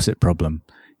has the opposite problem.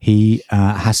 He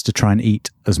has to try and eat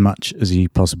as much as he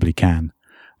possibly can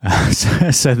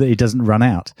so that he doesn't run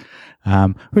out,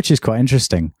 which is quite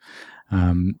interesting.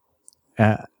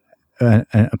 Apparently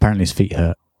his feet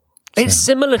hurt. It's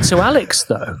similar to Alex,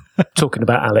 though. Talking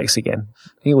about Alex again.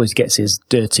 He always gets his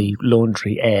dirty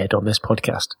laundry aired on this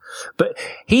podcast. But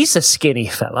he's a skinny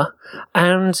fella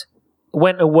and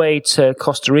went away to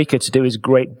Costa Rica to do his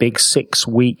great big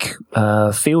 6-week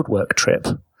fieldwork trip.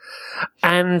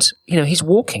 And, he's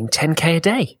walking 10K a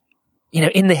day,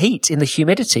 in the heat, in the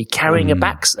humidity, carrying a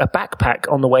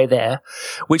backpack on the way there,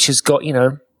 which has got,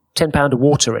 10 pound of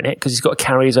water in it, because he's got to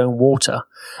carry his own water.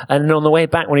 And on the way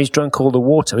back, when he's drunk all the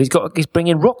water, he's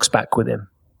bringing rocks back with him,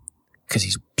 because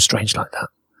he's strange like that.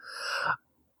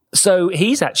 So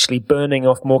he's actually burning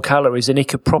off more calories than he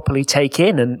could properly take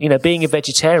in. And, being a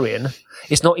vegetarian,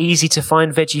 it's not easy to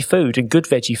find veggie food and good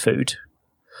veggie food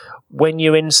when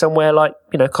you're in somewhere like,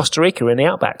 Costa Rica in the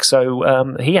outback.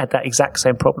 So he had that exact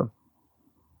same problem.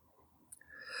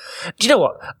 Do you know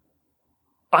what?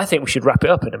 I think we should wrap it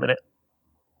up in a minute.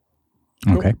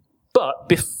 Okay. But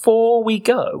before we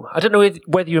go, I don't know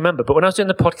whether you remember, but when I was doing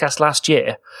the podcast last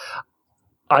year,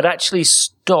 I'd actually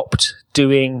stopped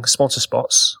doing sponsor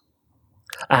spots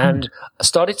and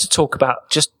started to talk about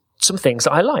just some things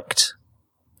that I liked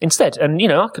instead. And,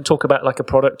 I can talk about like a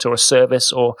product or a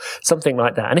service or something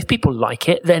like that. And if people like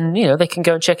it, then, they can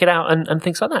go and check it out and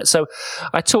things like that. So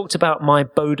I talked about my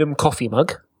Bodum coffee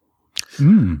mug.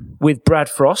 With Brad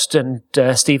Frost and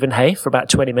Stephen Hay for about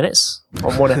 20 minutes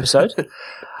on one episode.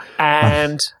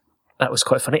 And that was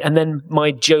quite funny. And then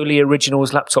my Jolie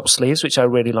Originals laptop sleeves, which I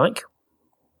really like.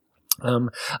 And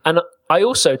I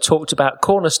also talked about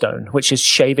Cornerstone, which is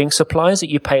shaving supplies that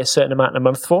you pay a certain amount a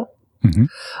month for. Mm-hmm.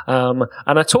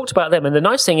 And I talked about them. And the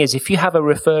nice thing is, if you have a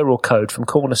referral code from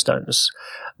Cornerstones,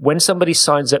 when somebody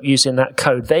signs up using that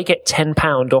code, they get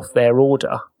 £10 off their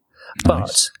order. Nice.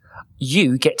 But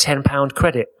you get £10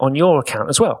 credit on your account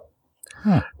as well.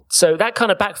 Huh. So that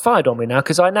kind of backfired on me now,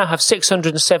 because I now have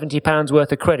 £670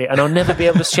 worth of credit and I'll never be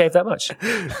able to shave that much.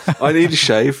 I need a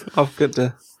shave.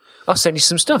 I'll send you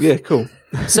some stuff. Yeah, cool.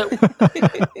 So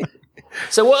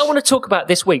what I want to talk about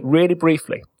this week, really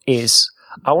briefly, is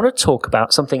I want to talk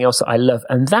about something else that I love,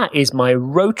 and that is my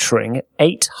Rotring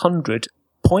 800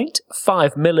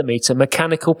 0.5mm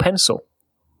mechanical pencil.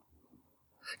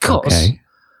 Because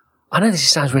I know this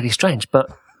sounds really strange, but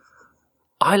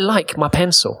I like my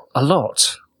pencil a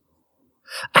lot.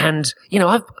 And,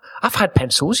 I've had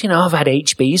pencils, I've had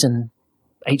HBs and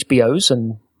HBOs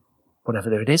and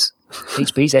whatever it is.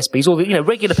 HBs, SBs, all the,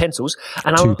 regular pencils.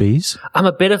 And 2Bs. I'm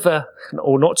a bit of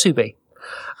or not 2B.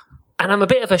 And I'm a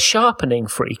bit of a sharpening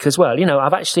freak as well.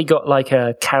 I've actually got like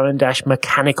a Caran d'Ache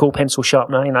mechanical pencil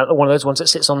sharpener, one of those ones that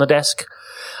sits on the desk,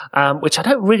 which I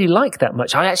don't really like that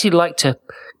much. I actually like to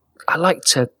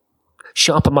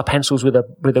sharpen my pencils with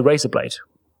a razor blade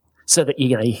so that,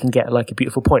 you can get like a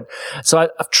beautiful point. So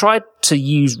I've tried to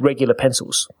use regular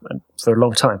pencils for a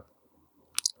long time.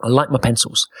 I like my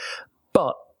pencils,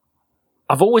 but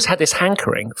I've always had this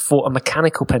hankering for a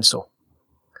mechanical pencil.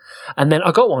 And then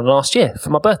I got one last year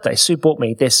for my birthday. Sue bought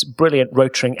me this brilliant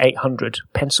Rotring 800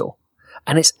 pencil,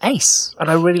 and it's ace, and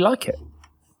I really like it.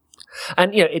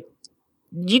 And,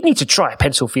 you need to try a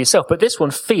pencil for yourself, but this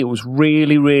one feels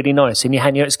really, really nice in your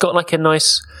hand. It's got like a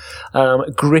nice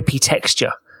grippy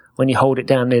texture when you hold it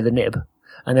down near the nib.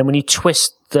 And then when you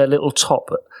twist the little top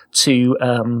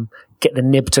to get the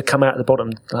nib to come out at the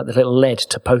bottom, like the little lead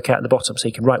to poke out at the bottom so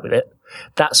you can write with it,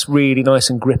 that's really nice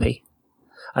and grippy.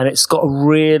 And it's got a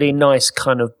really nice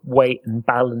kind of weight and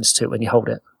balance to it when you hold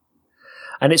it.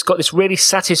 And it's got this really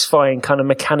satisfying kind of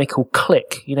mechanical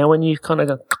click, when you kind of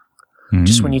go,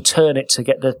 just when you turn it to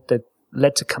get the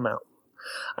lead to come out.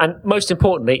 And most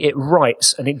importantly, it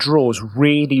writes and it draws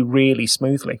really, really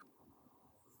smoothly.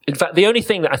 In fact, the only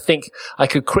thing that I think I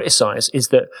could criticize is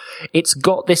that it's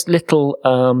got this little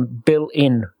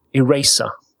built-in eraser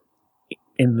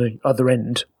in the other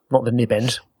end, not the nib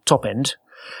end, top end.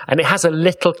 And it has a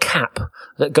little cap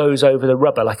that goes over the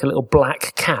rubber, like a little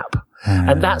black cap.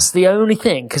 And that's the only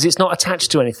thing, because it's not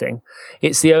attached to anything.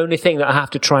 It's the only thing that I have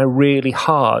to try really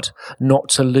hard not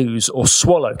to lose or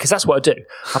swallow, because that's what I do.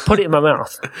 I put it in my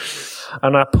mouth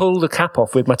and I pull the cap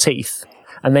off with my teeth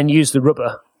and then use the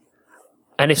rubber.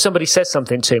 And if somebody says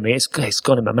something to me, it's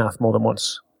gone in my mouth more than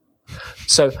once.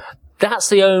 So that's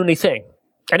the only thing.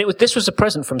 And this was a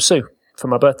present from Sue for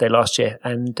my birthday last year.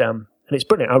 And it's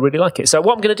brilliant. I really like it. So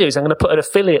what I'm going to do is I'm going to put an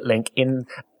affiliate link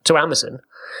to Amazon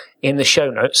in the show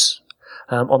notes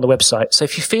on the website. So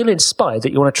if you feel inspired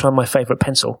that you want to try my favourite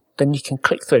pencil, then you can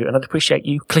click through, and I'd appreciate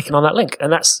you clicking on that link.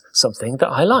 And that's something that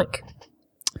I like.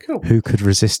 Cool. Who could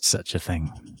resist such a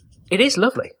thing? It is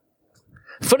lovely.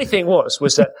 Funny thing was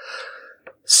that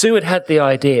Sue had the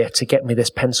idea to get me this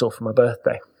pencil for my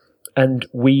birthday. And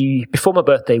before my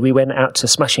birthday, we went out to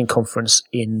Smashing Conference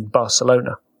in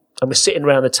Barcelona. And we're sitting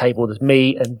around the table. There's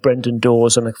me and Brendan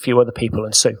Dawes and a few other people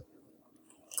and Sue.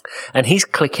 And he's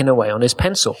clicking away on his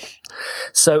pencil.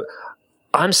 So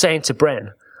I'm saying to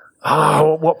Bren,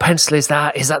 "Oh, what pencil is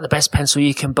that? Is that the best pencil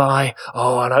you can buy?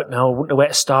 Oh, I don't know. I wouldn't know where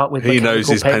to start with. He knows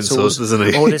his pencils, doesn't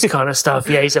he? All this kind of stuff.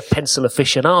 Yeah, he's a pencil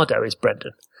aficionado, is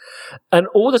Brendan. And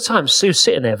all the time, Sue's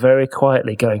sitting there very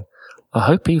quietly going, I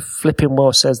hope he flipping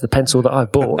well says the pencil that I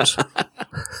bought.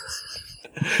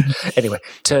 Anyway,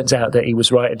 turns out that he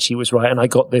was right and she was right, and I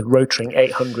got the Rotring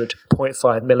 800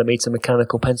 0.5mm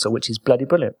mechanical pencil, which is bloody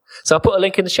brilliant. So I'll put a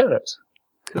link in the show notes.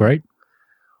 Great.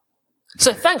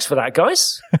 So thanks for that,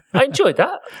 guys. I enjoyed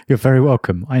that. You're very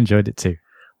welcome. I enjoyed it too.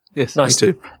 Yes, nice,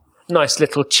 me too. Nice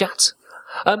little chat.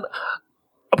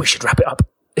 We should wrap it up.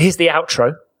 Here's the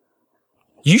outro.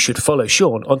 You should follow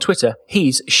Sean on Twitter.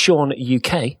 He's Sean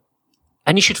UK.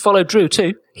 And you should follow Drew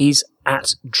too. He's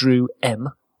at Drew M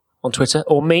on Twitter,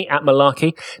 or me at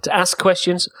Malarkey, to ask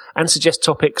questions and suggest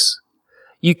topics.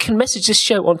 You can message this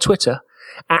show on Twitter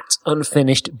at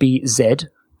unfinishedbz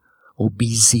or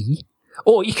BZ,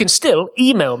 or you can still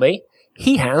email me.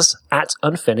 He has at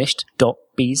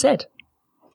unfinished.bz.